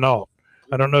 Laviska Shenault.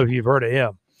 I don't know if you've heard of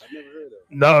him. I've never heard of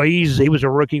him. No, he was a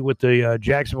rookie with the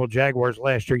Jacksonville Jaguars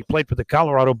last year. He played for the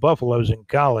Colorado Buffaloes in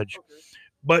college. Okay.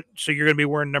 But so you're going to be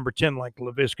wearing number 10 like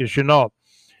Laviska Shenault.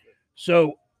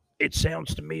 So it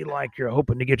sounds to me like you're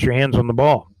hoping to get your hands on the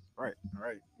ball. Right.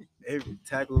 Every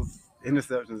tackles,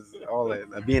 interceptions, all that.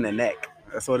 Like being a neck.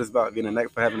 That's what it's about, being a neck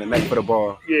for having a neck for the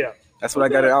ball. Yeah. That's what I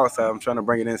got it outside. I'm trying to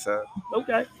bring it inside.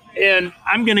 Okay. And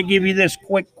I'm going to give you this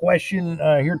quick question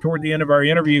here toward the end of our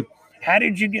interview. How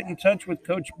did you get in touch with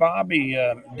Coach Bobby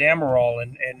Damerol?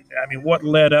 And what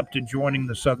led up to joining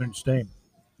the Southern team?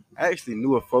 I actually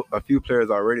knew a few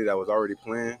players already that was already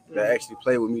playing that actually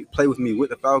played with me with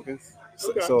the Falcons.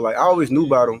 So like I always knew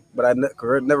about them, but I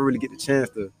never really get the chance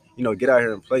to get out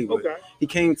here and play. But he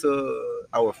came to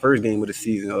our first game of the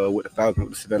season with the Falcons,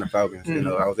 with the Savannah Falcons. Mm-hmm.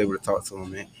 I was able to talk to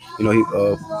him, and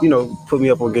he put me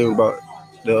up on game about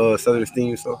the Southern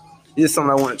Steam. So it's just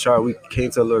something I want to try. We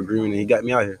came to a little agreement, and he got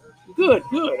me out here. Good.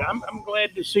 I'm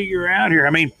glad to see you're out here. I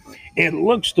mean, it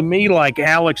looks to me like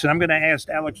Alex, and I'm going to ask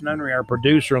Alex Nunnery, our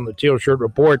producer on the Teal Shirt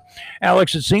Report.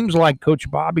 Alex, it seems like Coach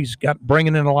Bobby's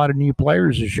bringing in a lot of new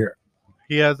players this year.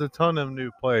 He has a ton of new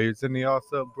players, and he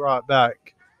also brought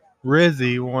back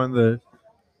Rizzy, one of the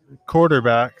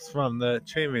quarterbacks from the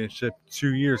championship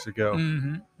 2 years ago.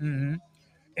 Mm-hmm. Mm-hmm.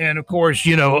 And, of course,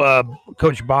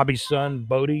 Coach Bobby's son,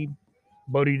 Bodie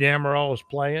Damerol, is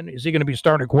playing. Is he going to be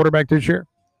starting a quarterback this year?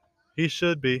 He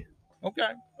should be.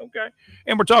 Okay.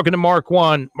 And we're talking to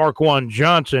Marquand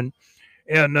Johnson.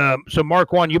 And so,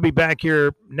 Marquand, you'll be back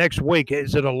here next week.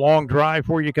 Is it a long drive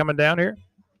for you coming down here?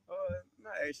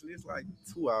 Not actually. It's like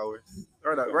 2 hours.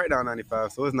 Right down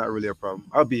 95, so it's not really a problem.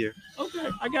 I'll be here. Okay,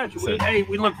 I got you. Hey,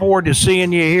 we look forward to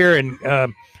seeing you here,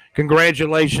 and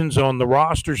congratulations on the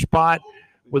roster spot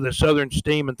with the Southern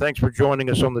Steam, and thanks for joining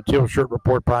us on the Teal Shirt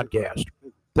Report podcast.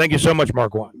 Thank you so much,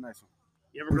 Marquand. Nice one.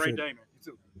 You have a great day, man. You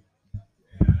too.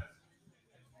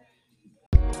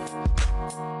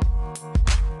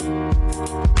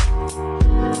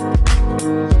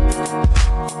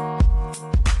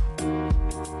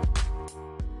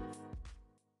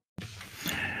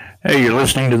 Hey, you're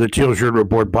listening to the Teal Shirt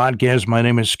Report podcast. My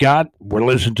name is Scott. We're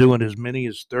listened to in as many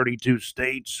as 32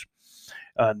 states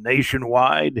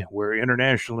nationwide. We're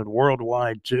international and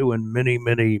worldwide, too, in many,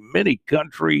 many, many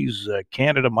countries.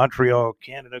 Canada, Montreal,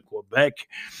 Canada, Quebec.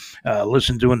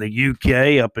 Listened to in the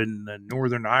UK, up in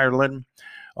Northern Ireland.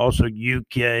 Also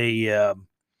UK,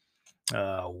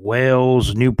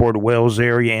 Wales, Newport, Wales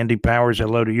area. Andy Powers,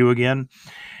 hello to you again.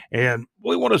 And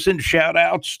we want to send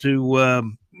shout-outs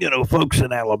to folks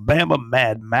in Alabama,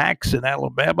 Mad Max in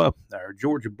Alabama, our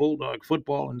Georgia Bulldog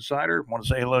football insider. I want to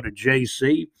say hello to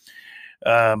JC,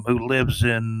 who lives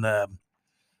in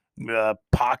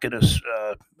pocket of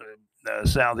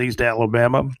southeast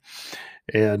Alabama.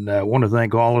 And I want to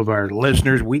thank all of our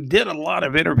listeners. We did a lot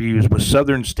of interviews with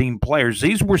Southern Steam players.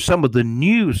 These were some of the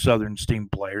new Southern Steam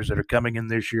players that are coming in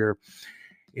this year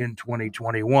in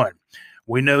 2021.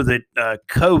 We know that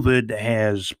COVID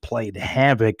has played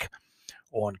havoc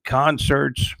on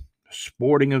concerts,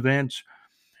 sporting events.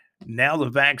 Now the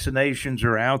vaccinations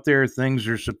are out there. Things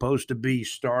are supposed to be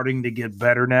starting to get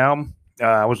better now.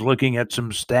 I was looking at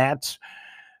some stats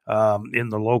in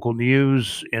the local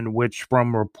news in which,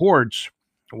 from reports,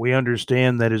 we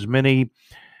understand that as many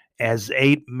as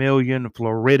 8 million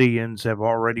Floridians have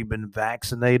already been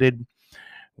vaccinated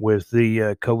with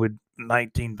the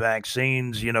COVID-19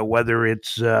 vaccines, whether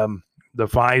it's the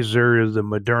Pfizer, the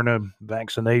Moderna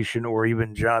vaccination, or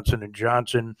even Johnson &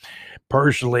 Johnson.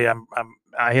 Personally,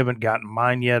 I haven't gotten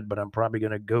mine yet, but I'm probably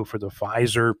going to go for the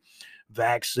Pfizer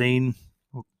vaccine,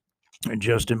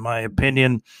 just in my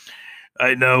opinion.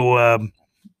 I know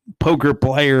poker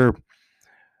player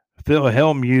Phil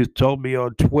Hellmuth told me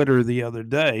on Twitter the other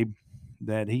day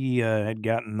that he had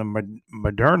gotten the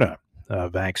Moderna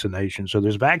vaccination. So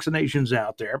there's vaccinations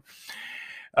out there.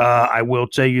 I will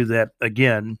tell you that,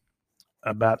 again,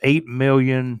 about 8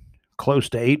 million, close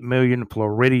to 8 million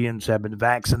Floridians have been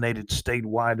vaccinated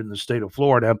statewide in the state of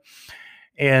Florida.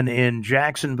 And in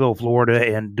Jacksonville,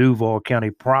 Florida, and Duval County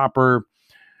proper,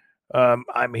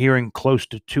 I'm hearing close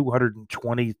to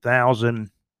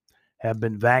 220,000 have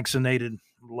been vaccinated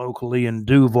locally in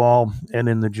Duval and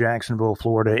in the Jacksonville,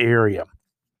 Florida area.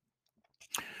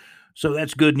 So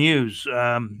that's good news.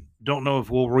 Don't know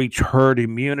if we'll reach herd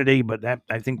immunity, but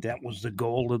I think that was the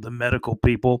goal of the medical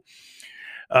people.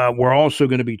 We're also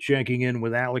going to be checking in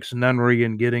with Alex Nunnery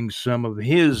and getting some of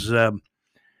his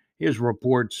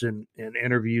reports and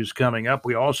interviews coming up.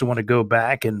 We also want to go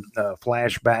back and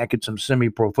flash back at some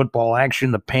semi-pro football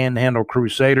action. The Panhandle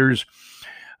Crusaders.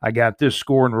 I got this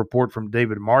score and report from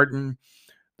David Martin.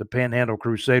 The Panhandle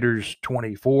Crusaders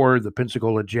 24, the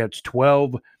Pensacola Jets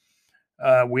 12.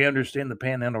 We understand the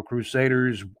Panhandle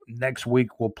Crusaders next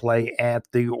week will play at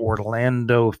the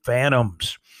Orlando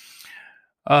Phantoms.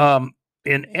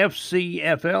 In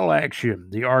FCFL action,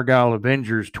 the Argyle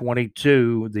Avengers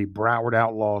 22, the Broward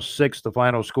Outlaws 6, the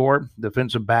final score.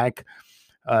 Defensive back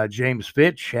James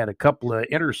Fitch had a couple of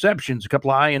interceptions, a couple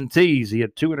of INTs. He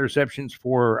had 2 interceptions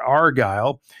for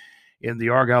Argyle in the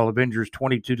Argyle Avengers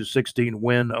 22-16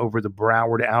 win over the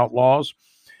Broward Outlaws.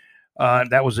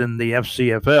 That was in the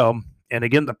FCFL. And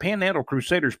again, the Panhandle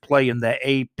Crusaders play in the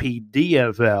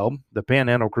APDFL. The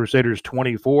Panhandle Crusaders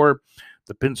 24,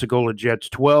 the Pensacola Jets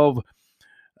 12.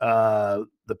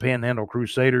 The Panhandle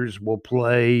Crusaders will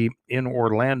play in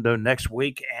Orlando next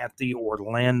week at the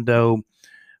Orlando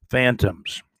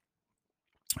Phantoms.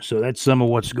 So that's some of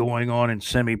what's going on in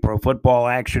semi-pro football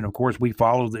action. Of course, we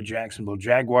follow the Jacksonville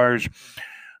Jaguars,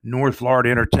 North Florida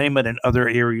Entertainment, and other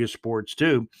area sports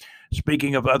too.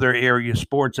 Speaking of other area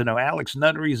sports, I know Alex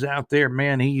Nunnery's out there,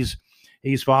 man. He's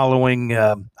following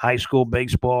high school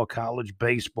baseball, college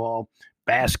baseball,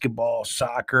 basketball,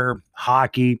 soccer,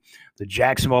 hockey. The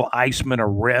Jacksonville Icemen are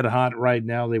red hot right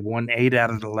now. They've won 8 out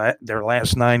of their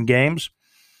last 9 games.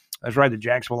 That's right. The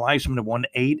Jacksonville Icemen have won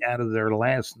 8 out of their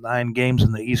last 9 games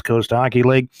in the East Coast Hockey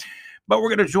League. But we're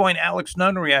going to join Alex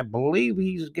Nunnery. I believe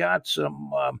he's got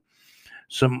some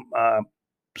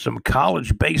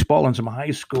college baseball and some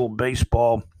high school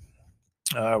baseball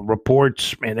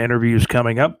reports and interviews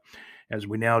coming up as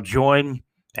we now join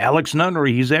Alex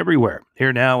Nunnery. He's everywhere.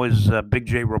 Here now is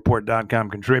BigJReport.com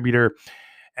contributor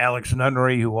Alex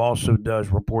Nunnery, who also does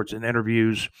reports and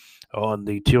interviews on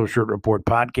the Teal Shirt Report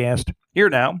podcast. Here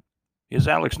now is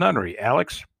Alex Nunnery.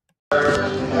 Alex? We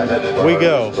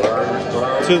go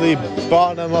to the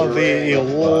bottom of the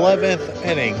 11th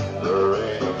inning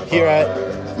here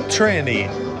at Trinity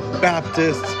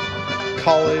Baptist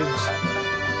College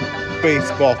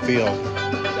baseball field.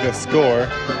 The score,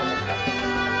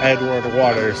 Edward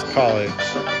Waters College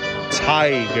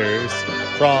Tigers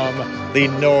from the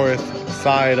north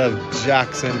side of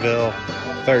Jacksonville,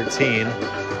 13.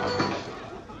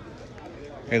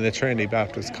 And the Trinity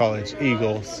Baptist College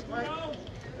Eagles,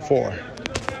 4.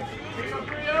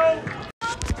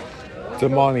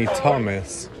 Damani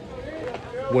Thomas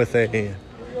with a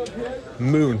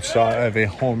moonshot of a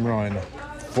home run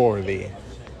for the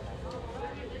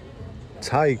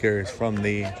Tigers from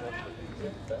the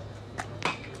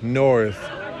north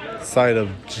side of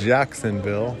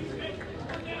Jacksonville,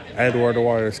 Edward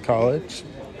Waters College.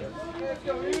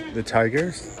 The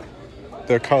Tigers,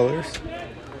 their colors,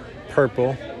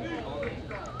 purple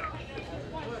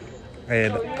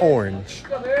and orange.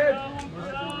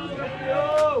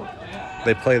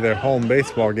 They play their home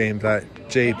baseball games at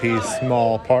JP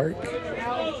Small Park,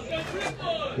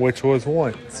 which was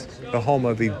once the home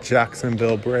of the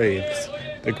Jacksonville Braves.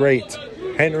 The great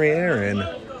Henry Aaron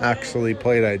actually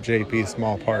played at JP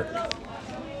Small Park.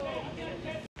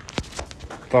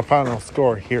 The final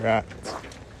score here at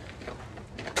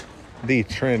the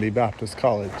Trinity Baptist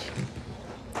College,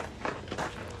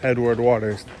 Edward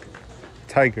Waters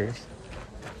Tigers,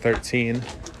 13.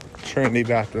 Trinity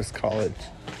Baptist College,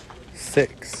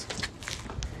 6.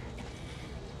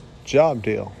 Job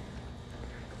deal,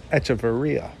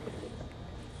 Echeverria,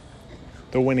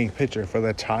 the winning pitcher for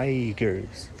the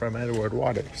Tigers from Edward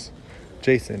Waters,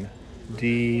 Jason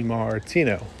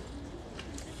DiMartino,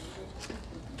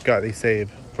 got a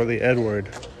save for the Edward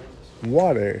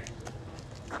Waters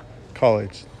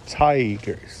College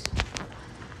Tigers.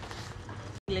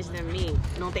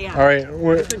 All right,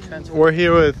 we're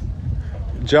here with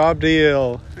Job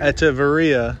deal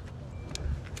Echeverria.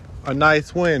 A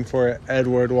nice win for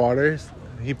Edward Waters.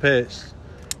 He pitched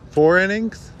 4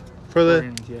 innings for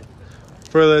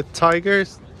the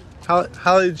Tigers.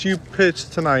 How did you pitch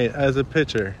tonight as a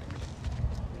pitcher?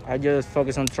 I just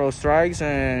focus on throw strikes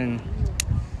and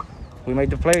we make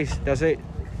the plays. That's it.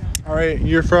 All right,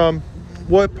 you're from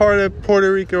what part of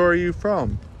Puerto Rico are you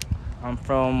from? I'm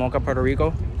from Moca, Puerto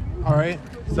Rico. All right,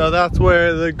 so that's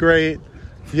where the great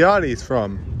Yachty's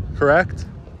from, correct?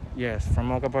 Yes, from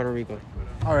Moca, Puerto Rico.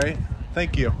 All right,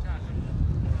 thank you.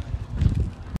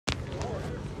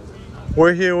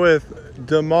 We're here with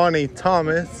Damani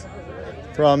Thomas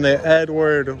from the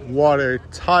Edward Waters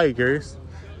Tigers.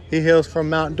 He hails from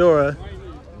Mount Dora.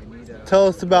 Tell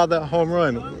us about that home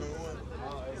run.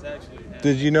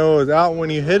 Did you know it was out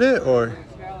when you hit it, or?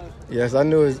 Yes, I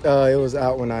knew it was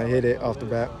out when I hit it off the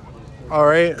bat. All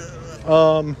right.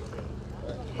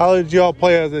 How did y'all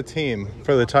play as a team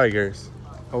for the Tigers?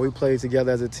 We played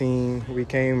together as a team. We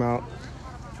came out,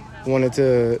 wanted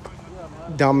to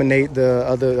dominate the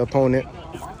other opponent.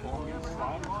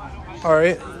 All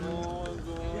right.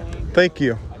 Thank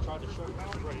you.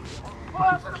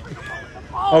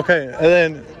 Okay, and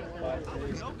then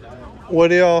what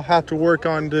do y'all have to work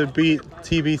on to beat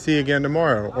TBC again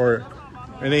tomorrow, or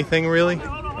anything really?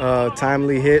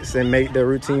 Timely hits and make the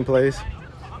routine plays.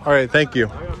 All right, thank you.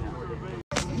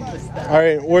 All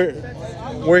right,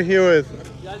 we're here with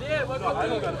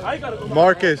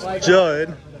Marcus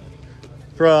Judd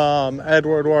from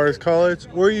Edward Waters College.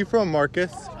 Where are you from,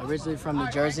 Marcus? Originally from New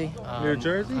Jersey. New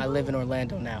Jersey? I live in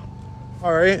Orlando now.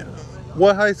 All right.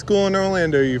 What high school in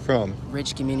Orlando are you from?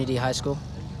 Ridge Community High School.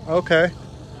 Okay.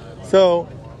 So,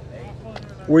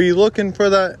 were you looking for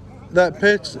that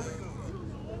pitch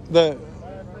that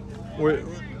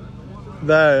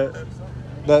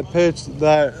that pitch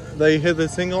that they hit the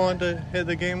single on to hit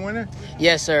the game winner?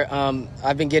 Yes, sir.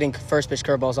 I've been getting first pitch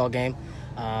curveballs all game.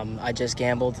 I just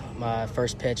gambled my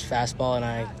first pitch fastball, and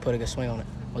I put a good swing on it.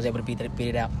 I was able to beat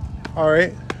it out. All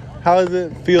right. How does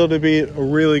it feel to be a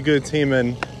really good team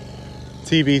in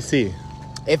TBC?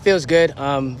 It feels good.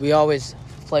 We always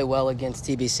play well against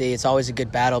TBC. It's always a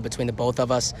good battle between the both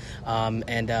of us.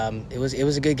 It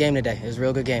was a good game today. It was a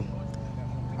real good game.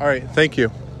 All right. Thank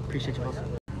you. Appreciate you both.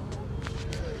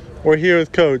 We're here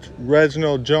with Coach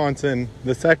Reginald Johnson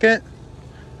II,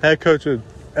 head coach of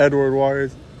Edward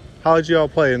Waters. How did you all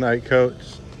play tonight, Coach?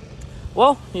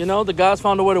 Well, the guys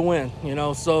found a way to win,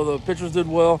 so the pitchers did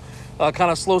well. Kind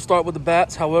of slow start with the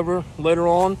bats. However, later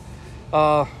on,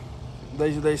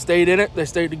 they stayed in it. They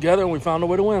stayed together, and we found a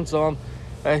way to win. So I'm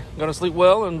going to sleep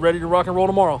well and ready to rock and roll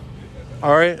tomorrow.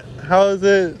 All right. How does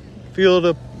it feel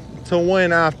to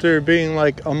win after being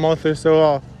like a month or so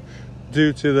off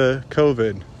due to the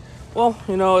COVID? Well,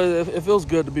 it feels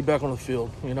good to be back on the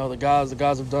field. The guys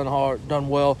have done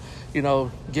well,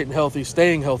 getting healthy,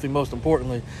 staying healthy, most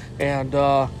importantly. And,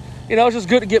 it's just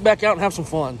good to get back out and have some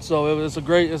fun. So it's a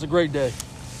great day.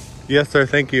 Yes, sir.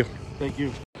 Thank you. Thank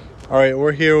you. All right.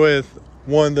 We're here with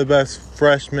one of the best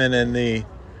freshmen in the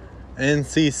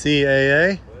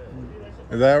NCCAA.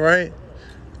 Is that right?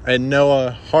 And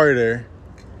Noah Harder.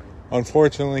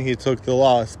 Unfortunately, he took the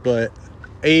loss, but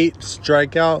 8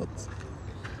 strikeouts.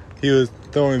 He was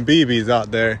throwing BBs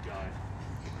out there.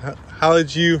 How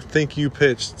did you think you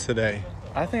pitched today?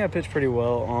 I think I pitched pretty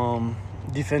well.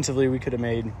 Defensively, we could have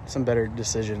made some better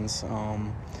decisions.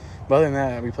 But other than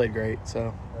that, we played great.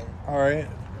 So, all right.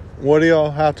 What do y'all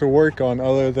have to work on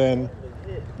other than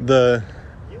the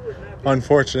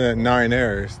unfortunate 9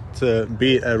 errors to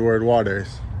beat Edward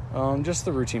Waters? Just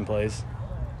the routine plays.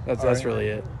 That's really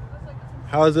it.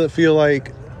 How does it feel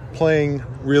like playing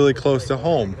really close to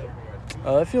home?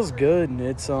 It feels good.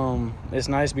 It's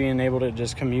nice being able to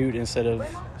just commute instead of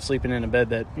sleeping in a bed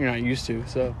that you're not used to.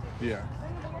 So yeah.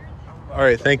 All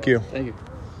right. Thank you. Thank you.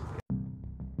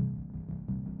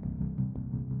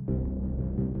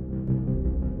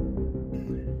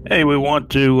 Hey, we want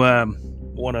to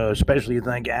especially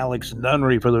thank Alex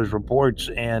Nunnery for those reports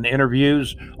and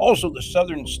interviews. Also, the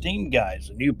Southern Steam guys,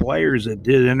 the new players that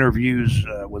did interviews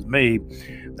with me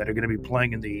that are going to be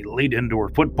playing in the Elite Indoor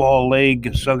Football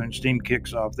League. Southern Steam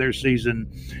kicks off their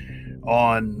season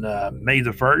on May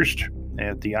the 1st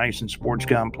at the Ice and Sports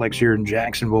Complex here in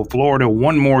Jacksonville, Florida.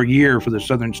 One more year for the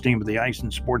Southern Steam at the Ice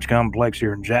and Sports Complex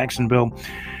here in Jacksonville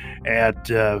at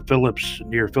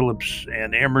near Phillips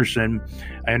and Emerson.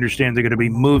 I understand they're going to be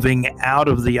moving out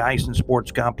of the Ice and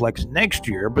Sports Complex next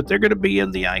year, but they're going to be in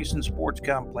the Ice and Sports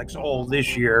Complex all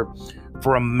this year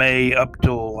from May up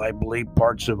till, I believe,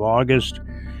 parts of August.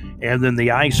 And then the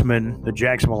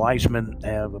Jacksonville Icemen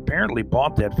have apparently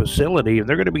bought that facility, and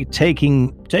they're going to be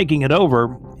taking it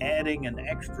over, adding an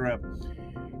extra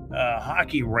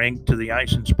hockey rink to the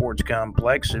Ice and Sports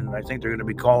Complex, and I think they're going to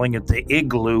be calling it the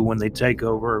Igloo when they take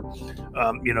over,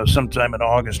 sometime in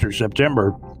August or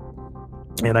September.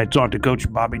 And I talked to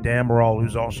Coach Bobby Damerall,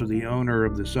 who's also the owner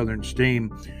of the Southern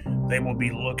Steam. They will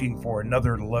be looking for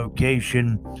another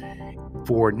location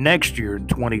for next year in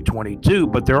 2022,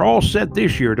 but they're all set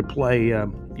this year to play,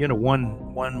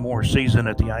 one more season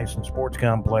at the Ice and Sports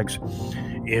Complex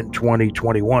in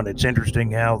 2021. It's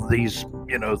interesting how these,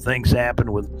 things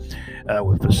happen with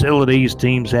facilities,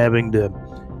 teams having to,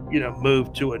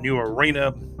 move to a new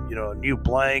arena, a new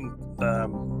playing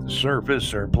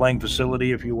surface or playing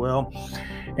facility, if you will.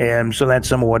 And so that's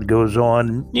some of what goes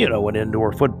on, in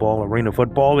indoor football, arena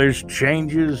football. There's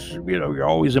changes, you're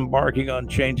always embarking on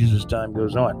changes as time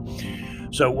goes on.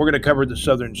 So we're going to cover the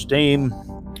Southern Steam,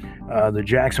 the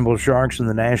Jacksonville Sharks in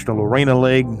the National Arena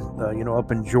League.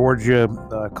 Up in Georgia,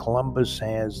 Columbus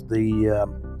has the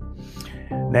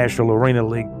National Arena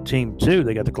League team too.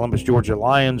 They got the Columbus, Georgia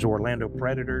Lions, Orlando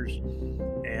Predators,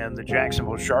 and the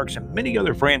Jacksonville Sharks, and many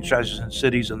other franchises and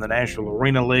cities in the National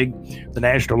Arena League. The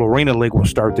National Arena League will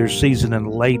start their season in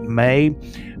late May,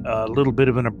 a little bit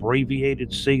of an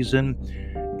abbreviated season.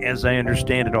 As I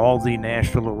understand it, all the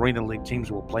National Arena League teams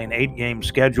will play an 8-game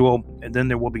schedule, and then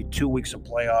there will be 2 weeks of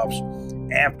playoffs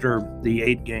after the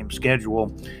 8-game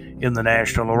schedule in the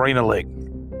National Arena League.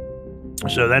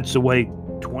 So that's the way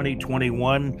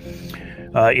 2021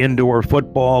 indoor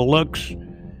football looks.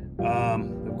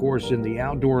 Of course, in the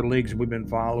outdoor leagues, we've been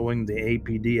following the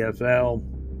APDFL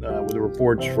with the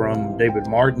reports from David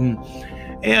Martin,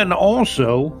 and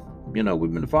also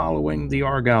we've been following the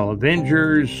Argyle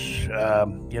Avengers,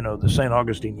 the St.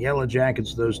 Augustine Yellow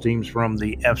Jackets, those teams from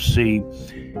the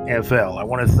FCFL. I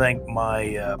want to thank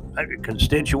my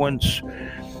constituents,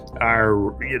 our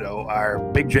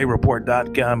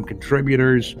BigJReport.com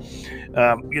contributors,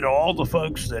 all the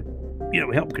folks that,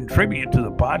 help contribute to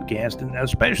the podcast, and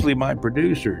especially my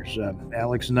producers,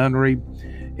 Alex Nunnery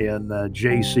and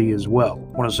JC as well.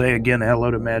 I want to say again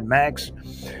hello to Mad Max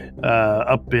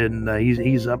up in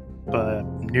he's up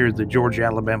near the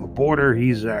Georgia-Alabama border.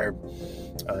 He's our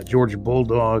Georgia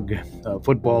Bulldog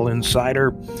football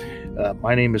insider.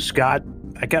 My name is Scott.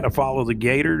 I kind of follow the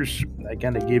Gators. I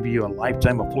kind of give you a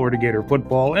lifetime of Florida Gator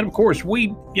football. And of course,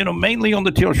 we, mainly on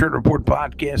the Teal Shirt Report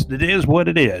podcast, it is what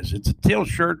it is. It's a Teal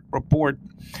Shirt Report,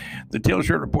 the Teal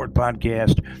Shirt Report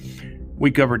podcast. We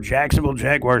cover Jacksonville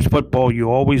Jaguars football. You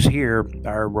always hear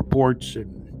our reports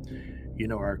and,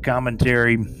 our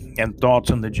commentary and thoughts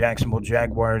on the Jacksonville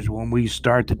Jaguars when we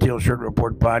start the Teal Shirt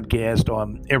Report podcast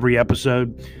on every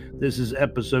episode. This is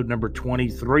episode number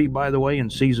 23, by the way, in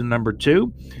season number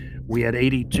 2. We had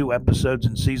 82 episodes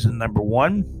in season number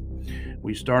 1.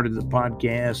 We started the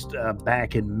podcast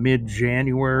back in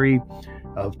mid-January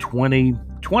of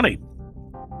 2020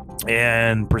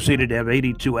 and proceeded to have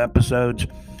 82 episodes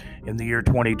in the year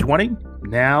 2020.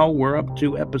 Now we're up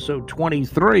to episode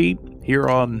 23 here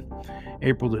on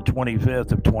April the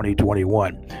 25th of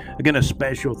 2021. Again, a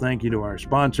special thank you to our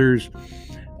sponsors,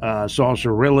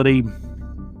 Saucer Realty,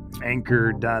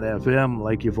 Anchor.fm,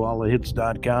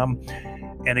 LakeUFallahits.com.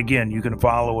 And again, you can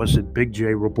follow us at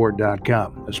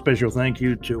BigJReport.com. A special thank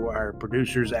you to our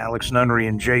producers, Alex Nunnery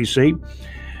and JC.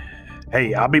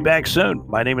 Hey, I'll be back soon.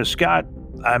 My name is Scott.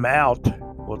 I'm out.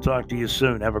 We'll talk to you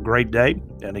soon. Have a great day.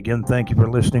 And again, thank you for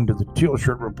listening to the Teal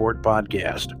Shirt Report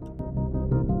podcast.